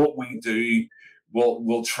do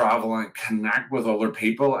will travel and connect with other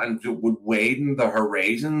people, and it would widen the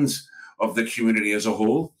horizons of the community as a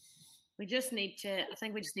whole. I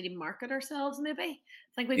think we just need to market ourselves, maybe.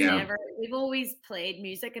 I think we've always played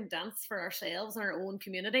music and dance for ourselves in our own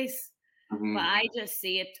communities. Mm-hmm. But I just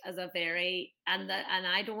see it as a and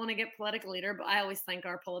I don't want to get political either, but I always think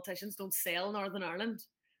our politicians don't sell Northern Ireland.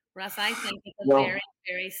 Whereas I think it's a very,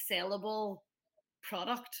 very sellable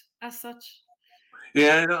product as such.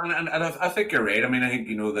 Yeah, and I think you're right. I mean, I think,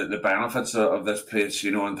 the benefits of this place,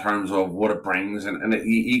 in terms of what it brings, and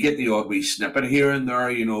you get the odd wee snippet here and there,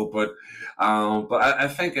 but I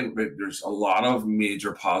think there's a lot of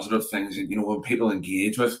major positive things, when people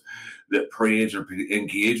engage with the parades or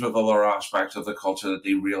engage with other aspects of the culture, that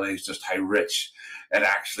they realize just how rich it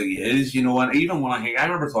actually is, and even when I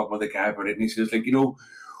remember talking with a guy about it, and he says, like,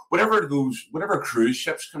 whatever cruise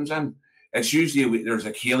ships comes in, it's usually there's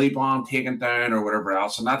a Cayley bomb taken down or whatever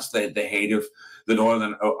else, and that's the height of the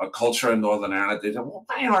northern culture in Northern Ireland. They say, well,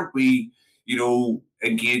 why aren't we,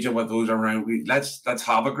 engaging with those around? Let's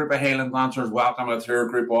have a group of Highland dancers, welcome a tour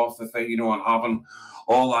group off the thing, and having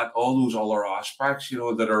all those other aspects,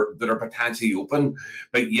 that are potentially open,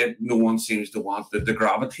 but yet no one seems to want to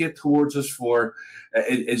gravitate towards us for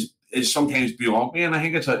is sometimes beyond me, and I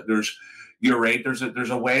think you're right. There's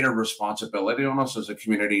a wider responsibility on us as a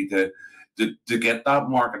community to get that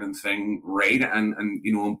marketing thing right, and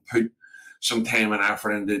put some time and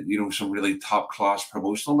effort into some really top class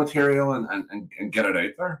promotional material and get it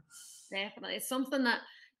out there. Definitely, it's something that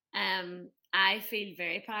I feel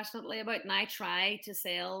very passionately about, and I try to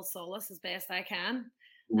sell Solace as best I can.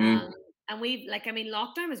 Mm-hmm. And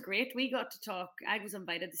lockdown was great. We got to talk. I was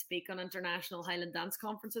invited to speak on international Highland dance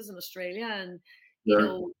conferences in Australia, and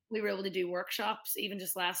we were able to do workshops even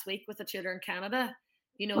just last week with a tutor in Canada.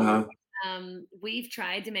 We've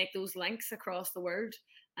tried to make those links across the world.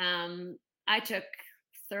 I took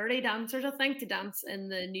 30 dancers, I think, to dance in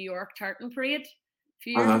the New York Tartan Parade a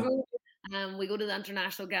few years ago. We go to the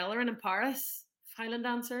International Galerie in Paris, Highland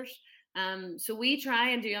dancers. So we try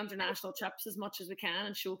and do international trips as much as we can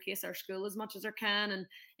and showcase our school as much as we can and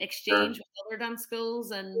exchange with other dance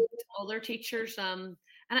schools and other teachers. And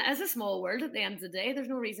it is a small world at the end of the day. There's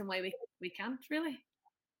no reason why we can't, really.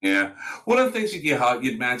 Yeah. One of the things that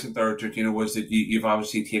you'd mentioned there, Georgina, was that you've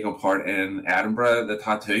obviously taken part in Edinburgh, the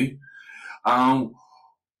tattoo.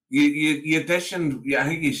 You auditioned. I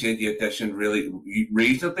think you said you auditioned really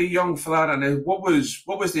reasonably young for that. And what was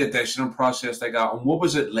the auditioning process like that? And what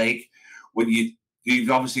was it like when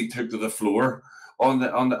you obviously took to the floor on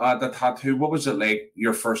the tattoo? What was it like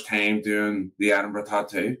your first time doing the Edinburgh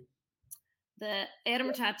tattoo? The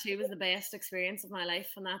Edinburgh tattoo was the best experience of my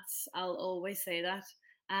life, and I'll always say that.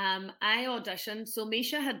 I auditioned. So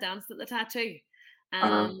Misha had danced at the tattoo.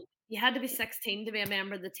 You had to be 16 to be a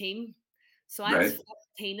member of the team. So I was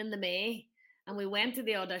 15 in the May, and we went to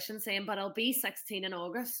the audition saying, but I'll be 16 in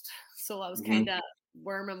August. So I was kind of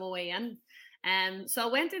worming my way in. So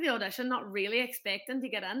I went to the audition, not really expecting to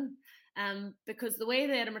get in, because the way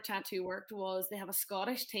the Edinburgh tattoo worked was they have a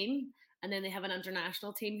Scottish team, and then they have an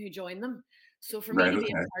international team who join them. So for me to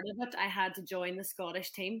be a part of it, I had to join the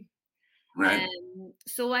Scottish team. Right.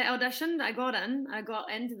 So I auditioned, I got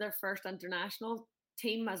into their first international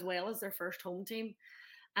team as well as their first home team.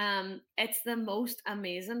 It's the most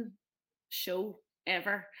amazing show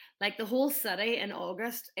ever. Like the whole city in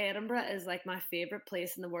August, Edinburgh is like my favorite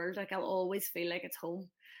place in the world. Like I'll always feel like it's home.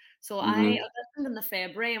 So I auditioned in the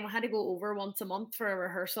February, and we had to go over once a month for a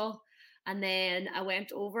rehearsal. And then I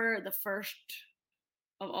went over the 1st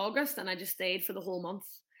of August, and I just stayed for the whole month.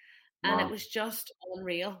 And it was just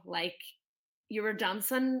unreal. Like you were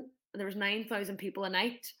dancing, there was 9,000 people a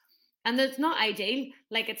night. And it's not ideal.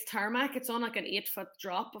 Like it's tarmac, it's on like an 8-foot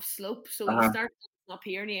drop of slope. So you start up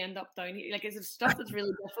here and you end up down here. Like it's stuff that's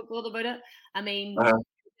really difficult about it. I mean, you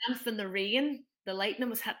danced in the rain. the lightning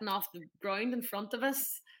was hitting off the ground in front of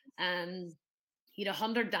us, and you had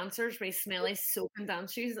 100 dancers with smelly soaking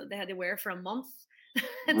dance shoes that they had to wear for a month.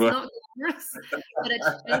 It's not glamorous, but it's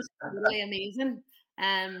just really amazing.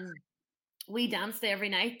 We danced every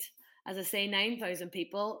night, as I say, 9,000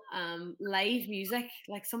 people, live music,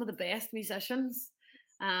 like some of the best musicians.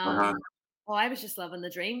 Oh, I was just living the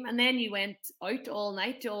dream. And then you went out all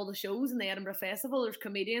night to all the shows in the Edinburgh Festival. There's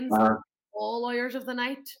comedians all hours of the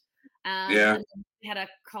night. And we had a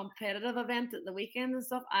competitive event at the weekend and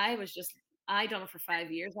stuff. I done it for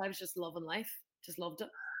 5 years. I was just loving life. Just loved it.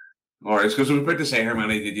 All right, because I was about to say, how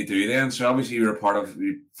many did you do then? So obviously you were part of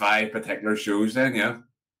 5 particular shows then, yeah?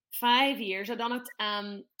 5 years I done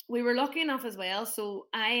it. We were lucky enough as well. So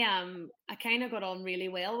I kind of got on really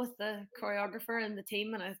well with the choreographer and the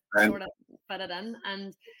team, and I sort of fitted in.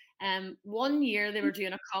 And 1 year they were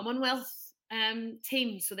doing a Commonwealth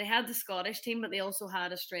team. So they had the Scottish team, but they also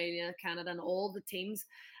had Australia, Canada, and all the teams.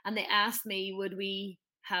 And they asked me, would we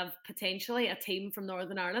have potentially a team from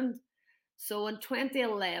Northern Ireland? So in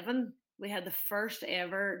 2011, we had the first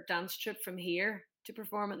ever dance troupe from here to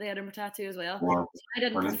perform at the Edinburgh Tattoo as well. Wow. So I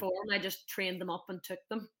didn't perform, I just trained them up and took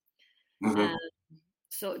them.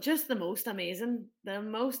 So just the most amazing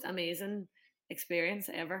experience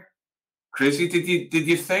ever. Crazy. Did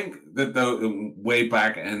you think that the way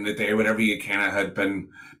back in the day, whenever you kind of had been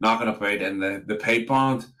knocking about in the pipe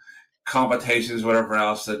band competitions, whatever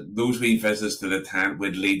else, that those wee visits to the tent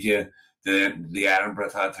would lead you to the Edinburgh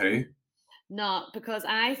Tattoo? No, because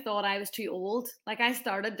I thought I was too old. Like I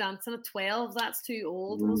started dancing at 12. That's too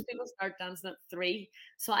old. Most people start dancing at 3.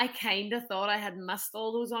 So I kind of thought I had missed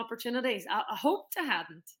all those opportunities. I hoped I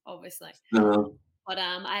hadn't, obviously. But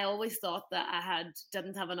I always thought that I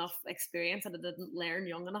didn't have enough experience and I didn't learn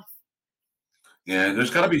young enough. Yeah, there's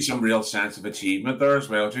got to be some real sense of achievement there as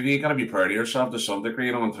well. You got to be proud of yourself to some degree,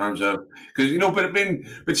 in terms of, because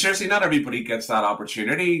but seriously, not everybody gets that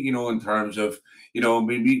opportunity, in terms of,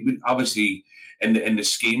 we obviously in the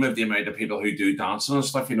scheme of the amount of people who do dancing and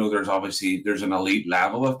stuff, there's an elite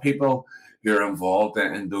level of people who are involved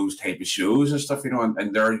in those type of shows and stuff,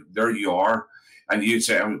 and there you are, and you'd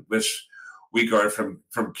say, this wee girl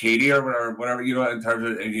from Katie or whatever, in terms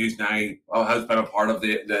of who's now has been a part of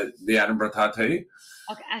the Edinburgh Tattoo.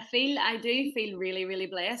 Okay, I do feel really, really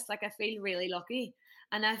blessed. Like I feel really lucky,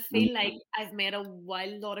 and I feel like I've met a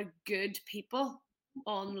wild lot of good people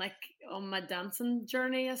on my dancing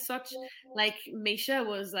journey as such. Like Misha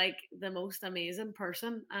was like the most amazing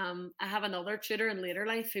person. I have another tutor in later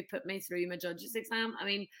life who put me through my judges exam. I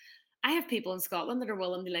mean, I have people in Scotland that are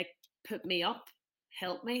willing to put me up,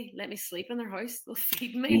 help me, let me sleep in their house, they'll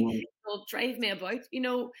feed me, they'll drive me about,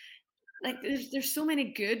 there's so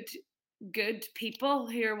many good people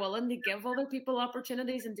who are willing to give other people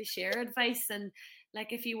opportunities and to share advice, and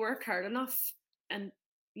if you work hard enough, and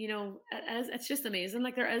it's just amazing.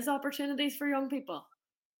 There is opportunities for young people.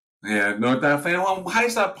 Yeah, no, definitely. Well,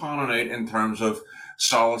 how's that panning out in terms of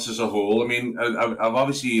Solace as a whole? I mean,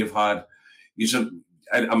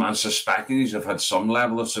 I'm suspecting you've had some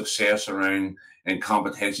level of success around in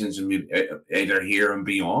competitions and either here and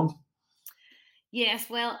beyond. Yes,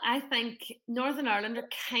 well, I think Northern Ireland are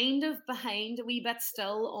kind of behind a wee bit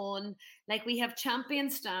still on, we have champion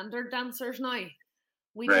standard dancers now.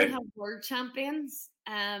 We don't have world champions,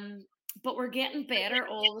 but we're getting better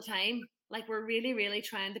all the time. We're really, really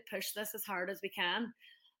trying to push this as hard as we can.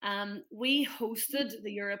 We hosted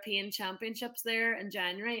the European Championships there in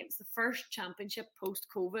January. It was the first championship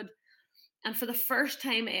post-COVID. And for the first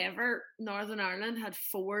time ever, Northern Ireland had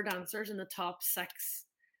 4 dancers in the top 6.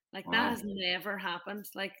 Wow. That has never happened.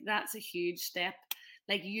 That's a huge step.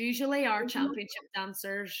 Usually our championship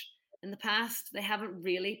dancers in the past, they haven't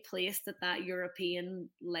really placed at that European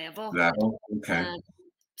level. Okay.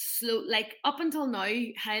 Up until now,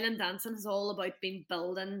 Highland dancing is all about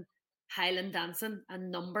building Highland dancing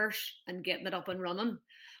and numbers and getting it up and running.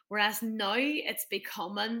 Whereas now it's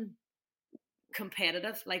becoming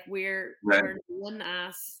competitive. We're known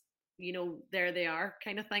as, there they are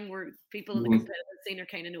kind of thing, where people in the competitive scene are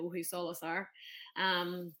kind of know who Solace are.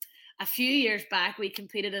 A few years back, we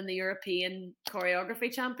competed in the European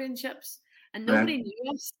Choreography Championships, and nobody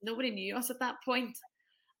knew us at that point,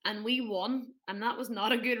 and we won, and that was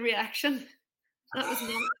not a good reaction. That was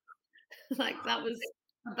not that was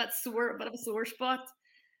a bit of a sore spot.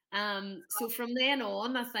 So from then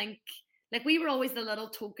on, I think we were always the little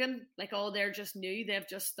token, they're just new, they've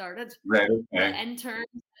just started. Right. Okay. But in terms,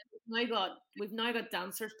 we've now got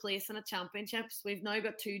dancers placing at championships. We've now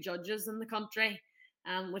got 2 judges in the country,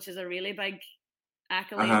 which is a really big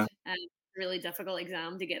accolade and really difficult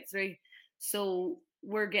exam to get through. So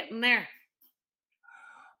we're getting there.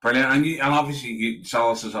 Brilliant, and obviously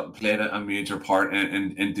Solace has played a major part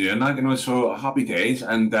in doing that. So happy days.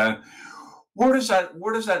 And where does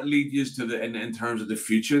that lead you to in terms of the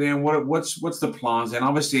future? Then what's the plans? And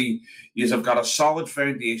obviously, you've got a solid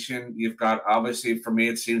foundation. You've got, obviously, for me,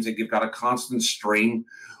 it seems like you've got a constant stream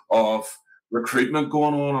of recruitment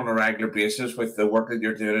going on a regular basis with the work that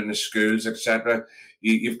you're doing in the schools, etc.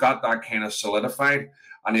 You've got that kind of solidified,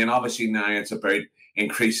 and then obviously now it's about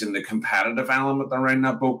increasing the competitive element around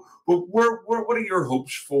that. But what are your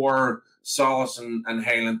hopes for Solace and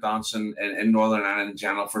Highland dancing in Northern Ireland in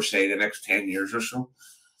general for, say, the next 10 years or so?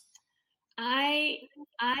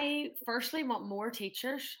 I firstly want more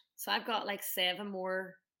teachers. So I've got like 7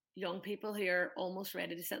 more young people who are almost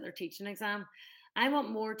ready to sit their teaching exam. I want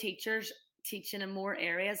more teachers teaching in more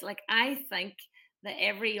areas. Like I think that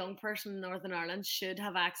every young person in Northern Ireland should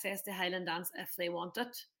have access to Highland dance if they want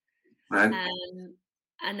it. Right,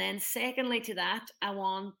 And then secondly to that, I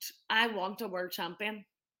want a world champion.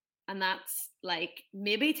 And that's like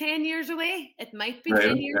maybe 10 years away. It might be right,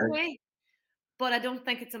 10 years okay, away, but I don't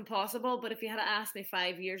think it's impossible. But if you had asked me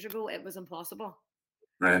 5 years ago, it was impossible.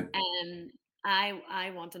 right. And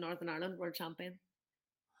I want a Northern Ireland world champion,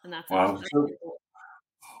 and that's it. Wow. That's So, my goal.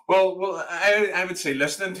 well, I would say,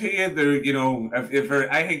 listening to you, there, if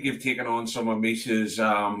I think you've taken on some of Misha's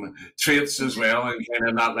traits as well, and kind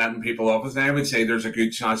of not letting people off. And I would say there's a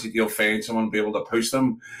good chance that you'll find someone be able to push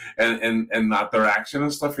them in that direction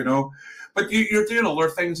and stuff. But you're doing other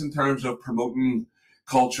things in terms of promoting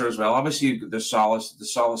culture as well. Obviously, the Solace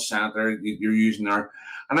Centre you're using there,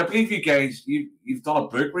 and I believe you guys you've done a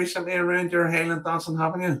book recently around your Highland dancing,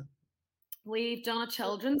 haven't you? We've done a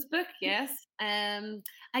children's book, yes.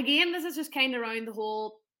 Again, this is just kind of around the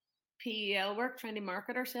whole PEL work, trying to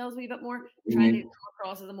market ourselves a wee bit more, trying to Mhm. come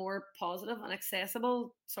across as a more positive and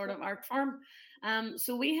accessible sort of art form.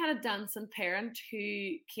 So we had a dancing parent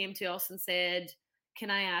who came to us and said, "Can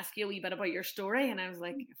I ask you a wee bit about your story?" And I was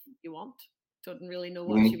like, "If you want." Didn't really know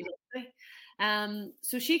what she Mhm. was up to.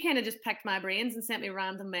 So she kind of just picked my brains and sent me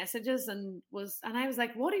random messages and I was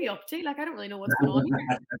like, "What are you up to? Like, I don't really know what's going on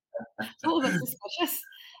here." Oh, that's suspicious.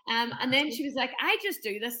 And then she was like, "I just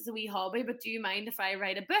do this as a wee hobby, but do you mind if I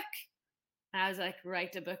write a book?" And I was like,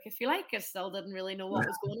 "Write a book if you like." I still didn't really know what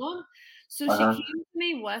was going on. So she Uh-huh. came to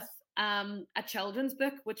me with a children's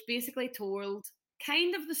book, which basically told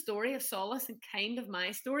kind of the story of Solace and kind of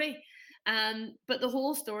my story. But the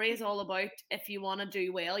whole story is all about if you want to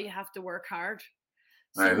do well, you have to work hard.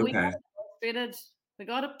 Right. So we got Okay. it illustrated, we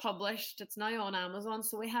got it published. It's now on Amazon.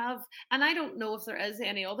 So we have, and I don't know if there is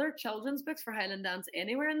any other children's books for Highland dance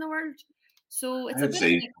anywhere in the world. So it's a I'd bit of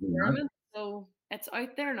say, an experiment. So it's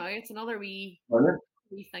out there now. It's another wee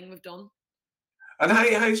thing we've done. and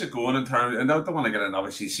how's it going in terms? And I don't want to get in,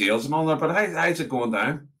 obviously, sales and all that, but how's it going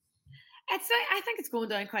down? I think it's going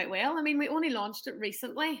down quite well. I mean, we only launched it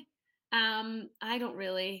recently. I don't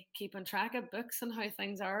really keep on track of books and how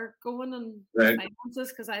things are going and Right.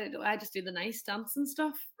 finances because I just do the nice dance and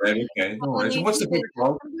stuff. Right. Okay. But No when worries. And we what's the people big were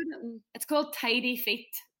problem? talking about it, and it's called Tidy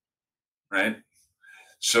Feet. Right.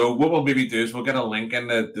 So what we'll maybe do is we'll get a link in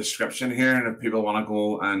the description here, and if people want to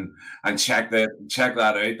go and check that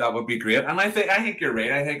out, that would be great. And I think you're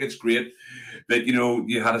right. I think it's great that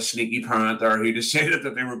you had a sneaky parent there who decided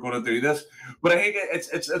that they were going to do this. But I think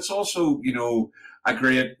it's also a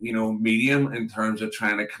great medium in terms of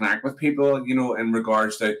trying to connect with people in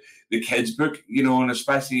regards to the kids book and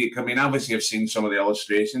especially, I mean, obviously I've seen some of the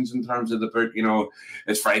illustrations in terms of the book.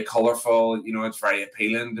 It's very colorful. It's very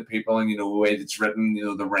appealing to people, and the way it's written,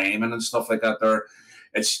 the rhyming and stuff like that. There,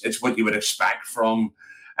 it's what you would expect from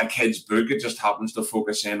a kid's book. It just happens to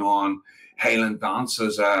focus in on Highland dance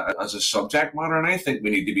as a subject matter, and I think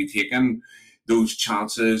we need to be taking those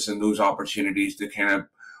chances and those opportunities to kind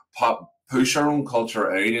of push our own culture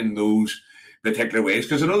out in those particular ways.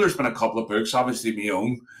 Because I know there's been a couple of books, obviously my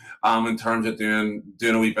own, in terms of doing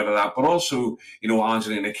a wee bit of that, but also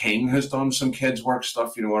Angelina King has done some kids work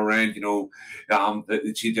stuff around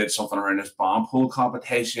that she did something around this bomb pool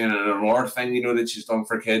competition and another thing that she's done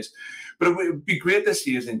for kids. But it would be great to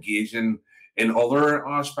see us engaging in other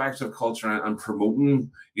aspects of culture and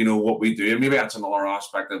promoting, what we do. And maybe that's another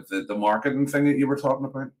aspect of the marketing thing that you were talking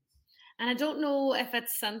about. And I don't know if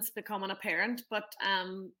it's since becoming a parent, but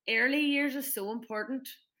early years is so important.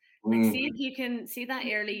 Like, see if Mm, you can see that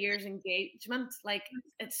early years engagement. Like,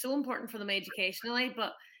 it's so important for them educationally,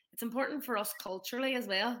 but it's important for us culturally as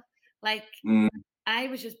well. Like, mm. I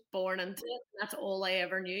was just born into it. That's all I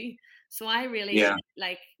ever knew. So I really Yeah.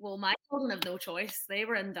 well, my children have no choice. They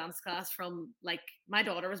were in dance class from my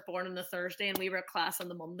daughter was born on the Thursday and we were at class on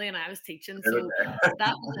the Monday and I was teaching. So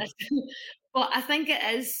that was it. But I think it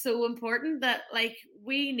is so important that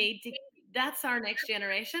we need to, that's our next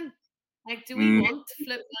generation. Like, do we Mm, want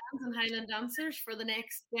flip bands and Highland dancers for the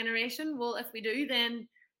next generation? Well, if we do, then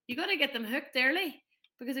you got to get them hooked early.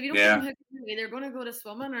 Because if you don't get them yeah. hooked early, they're going to go to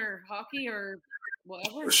swimming or hockey or Or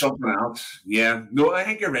whatever. something else. Yeah. No, I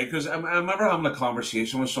think you're right because I remember having a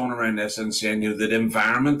conversation with someone around this and saying, that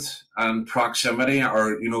environment and proximity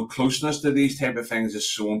or, closeness to these type of things is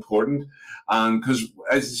so important. And because,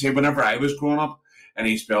 as I say, whenever I was growing up in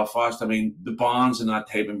East Belfast, I mean, the bands and that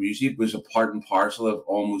type of music was a part and parcel of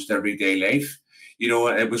almost everyday life.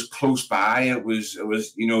 It was close by. It was,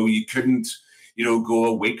 you couldn't, go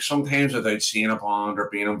a week sometimes without seeing a band or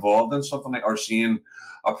being involved in something or seeing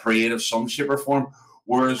a parade of some shape or form.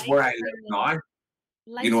 Whereas where I live now,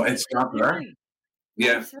 Life's very it's not busy there. now.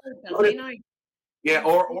 Yeah. Life's very busy now. Yeah, And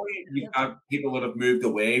it's or you've got people that have moved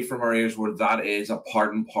away from areas where that is a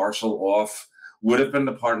part and parcel of, would have been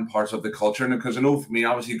the part and parcel of the culture. And because I know for me,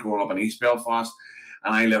 obviously growing up in East Belfast,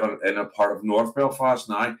 and I live in a part of North Belfast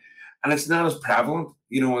now, and it's not as prevalent,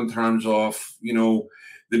 in terms of,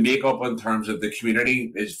 the makeup in terms of the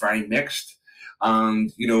community is very mixed. And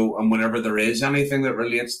whenever there is anything that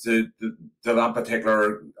relates to that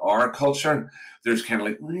particular our culture, there's kind of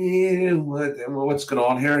like, what's going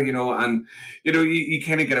on here, and you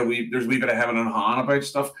kind of get there's a wee bit of heaven and hand about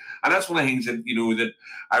stuff, and that's one of the things that that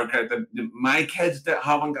I regret that my kids that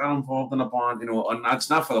haven't got involved in a band, and that's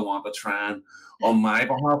not for the want of trying on my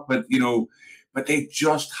behalf, but they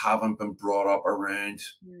just haven't been brought up around.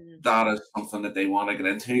 That is something that they want to get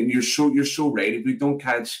into, and you're so right. If we don't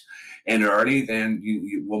catch in early, then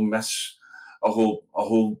you will miss a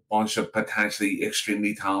whole bunch of potentially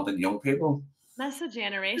extremely talented young people. that's the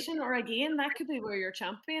generation, or again, that could be where your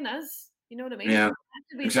champion is. You know what I mean? Yeah, That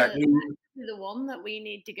could be exactly. the one that we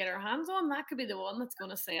need to get our hands on. That could be the one that's going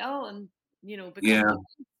to sell and become Yeah.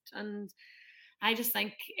 the and I just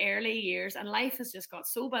think early years and life has just got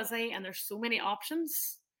so busy and there's so many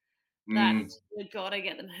options that Mm. you've got to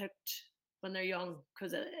get them hooked when they're young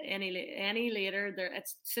because any later,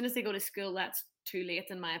 as soon as they go to school, that's too late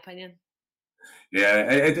in my opinion. Yeah,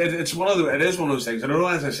 it's one of the it is one of those things. I don't know,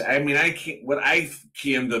 as I say, I mean, when I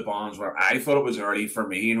came to bonds where I thought it was early for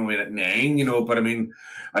me, at 9, but I mean,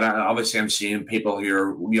 obviously I'm seeing people who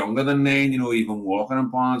are younger than 9, even walking in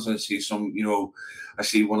bonds. I see some, I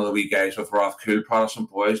see one of the wee guys with Roth Cool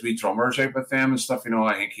Protestant Boys, wee drummers out with them and stuff.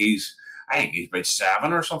 I think he's about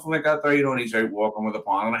 7 or something like that there, and he's out walking with a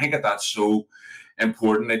band. And I think that's so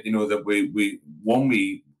important that, that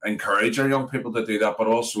we encourage our young people to do that, but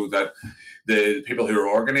also that the people who are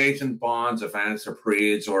organising bonds, events, or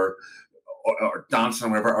parades, or dancing, or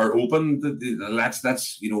whatever, are open. Let's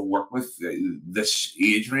work with this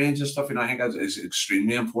age range and stuff. I think that is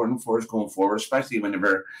extremely important for us going forward, especially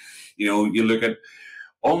whenever you look at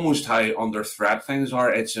almost how under threat things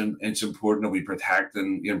are. It's important that we protect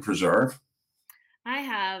and preserve. I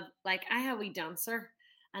have a wee dancer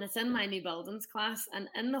and it's in my new buildings class and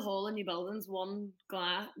in the hall in new buildings one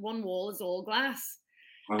wall is all glass.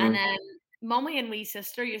 And Uh-huh. Mummy and wee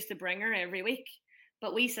sister used to bring her every week,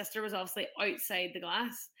 but wee sister was obviously outside the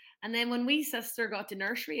glass. And then when wee sister got to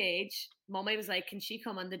nursery age, Mummy was like, "Can she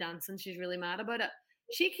come into dancing?" She's really mad about it.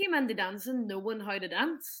 She came into dancing knowing how to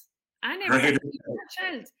dance. I never got Right. to meet that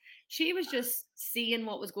child. She was just seeing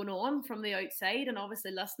what was going on from the outside and obviously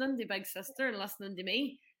listening to big sister and listening to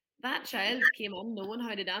me. That child came in knowing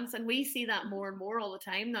how to dance, and we see that more and more all the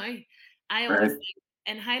time now. I always Right. think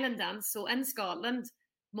in Highland dance, so in Scotland,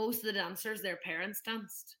 most of the dancers, their parents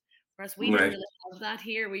danced. Whereas we didn't Right. really have that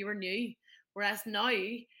here. We were new. Whereas now,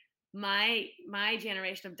 my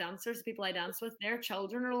generation of dancers, the people I dance with, their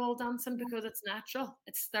children are all dancing because it's natural.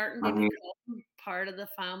 It's starting to Uh-huh. become part of the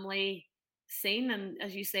family scene. And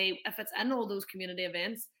as you say, if it's in all those community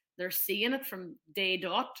events, they're seeing it from day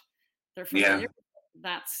dot. They're Yeah. familiar.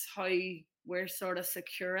 That's how we're sort of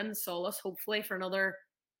securing solace, hopefully, for another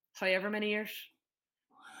however many years.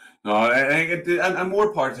 No, I think and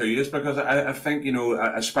more part to you is because I think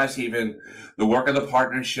especially even the work of the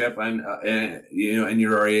partnership and in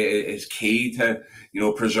your area is key to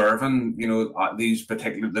preserving these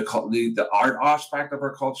particular the art aspect of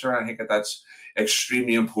our culture. I think that's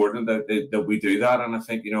extremely important that we do that, and I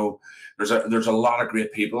think there's a lot of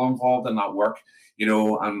great people involved in that work.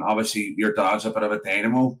 And obviously your dad's a bit of a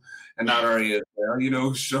dynamo in that area as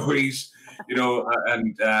well. So he's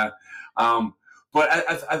and. But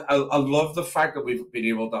I love the fact that we've been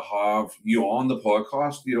able to have you on the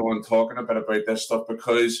podcast, and talking a bit about this stuff,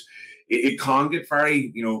 because it can get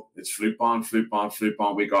very, it's flute band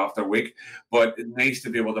week after week. But it's nice to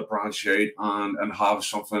be able to branch out and have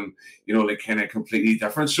something, like kind of completely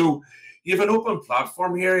different. So you have an open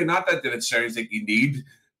platform here. Not that it sounds like you need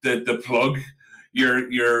the plug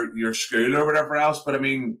your school or whatever else, but I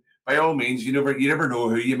mean, by all means, you never know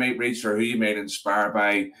who you might reach or who you might inspire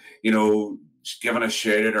by, giving a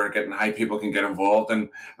shout out or getting how people can get involved. And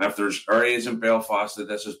if there's areas in Belfast that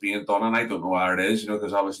this is being done, and I don't know where it is,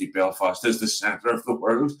 because obviously Belfast is the centre of the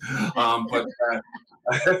world.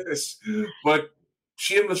 But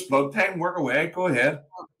shameless plug time, work away, go ahead.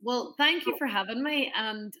 Well, thank you for having me.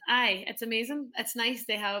 And it's amazing. It's nice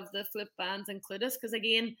to have the flip bands include us, because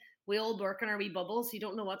again, we all work in our wee bubbles. You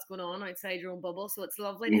don't know what's going on outside your own bubble. So it's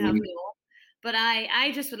lovely to have you all. But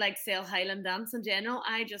I just would like to say Highland dance in general.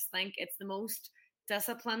 I just think it's the most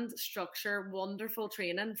disciplined, structured, wonderful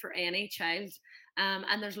training for any child.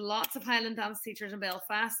 And there's lots of Highland dance teachers in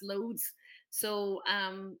Belfast, loads. So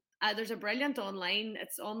there's a brilliant online.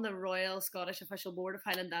 It's on the Royal Scottish Official Board of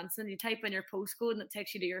Highland Dancing. You type in your postcode and it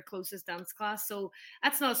takes you to your closest dance class. So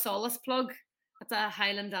that's not a Solace plug. It's a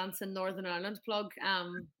Highland Dance in Northern Ireland plug.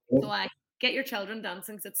 So I get your children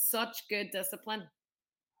dancing because it's such good discipline.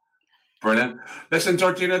 Brilliant. Listen,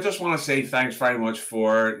 Georgina, I just want to say thanks very much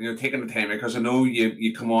for taking the time, because I know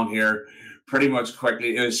you come on here pretty much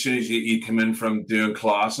quickly as soon as you come in from doing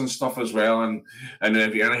class and stuff as well. And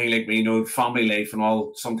if you're anything like me, family life and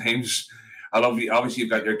all, sometimes I love you. Obviously,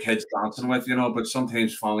 you've got your kids dancing with, but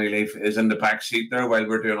sometimes family life is in the back seat there while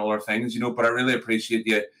we're doing all our things, But I really appreciate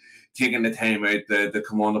you taking the time out to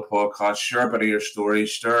come on the podcast, share a bit of your story,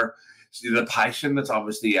 share the passion that's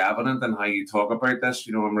obviously evident in how you talk about this,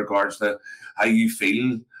 in regards to how you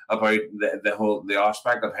feel about the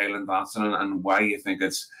aspect of Highland dancing and why you think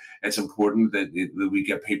it's important that we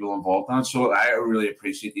get people involved in it. So I really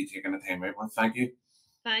appreciate you taking the time out. Thank you.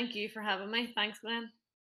 Thank you for having me. Thanks, Glenn.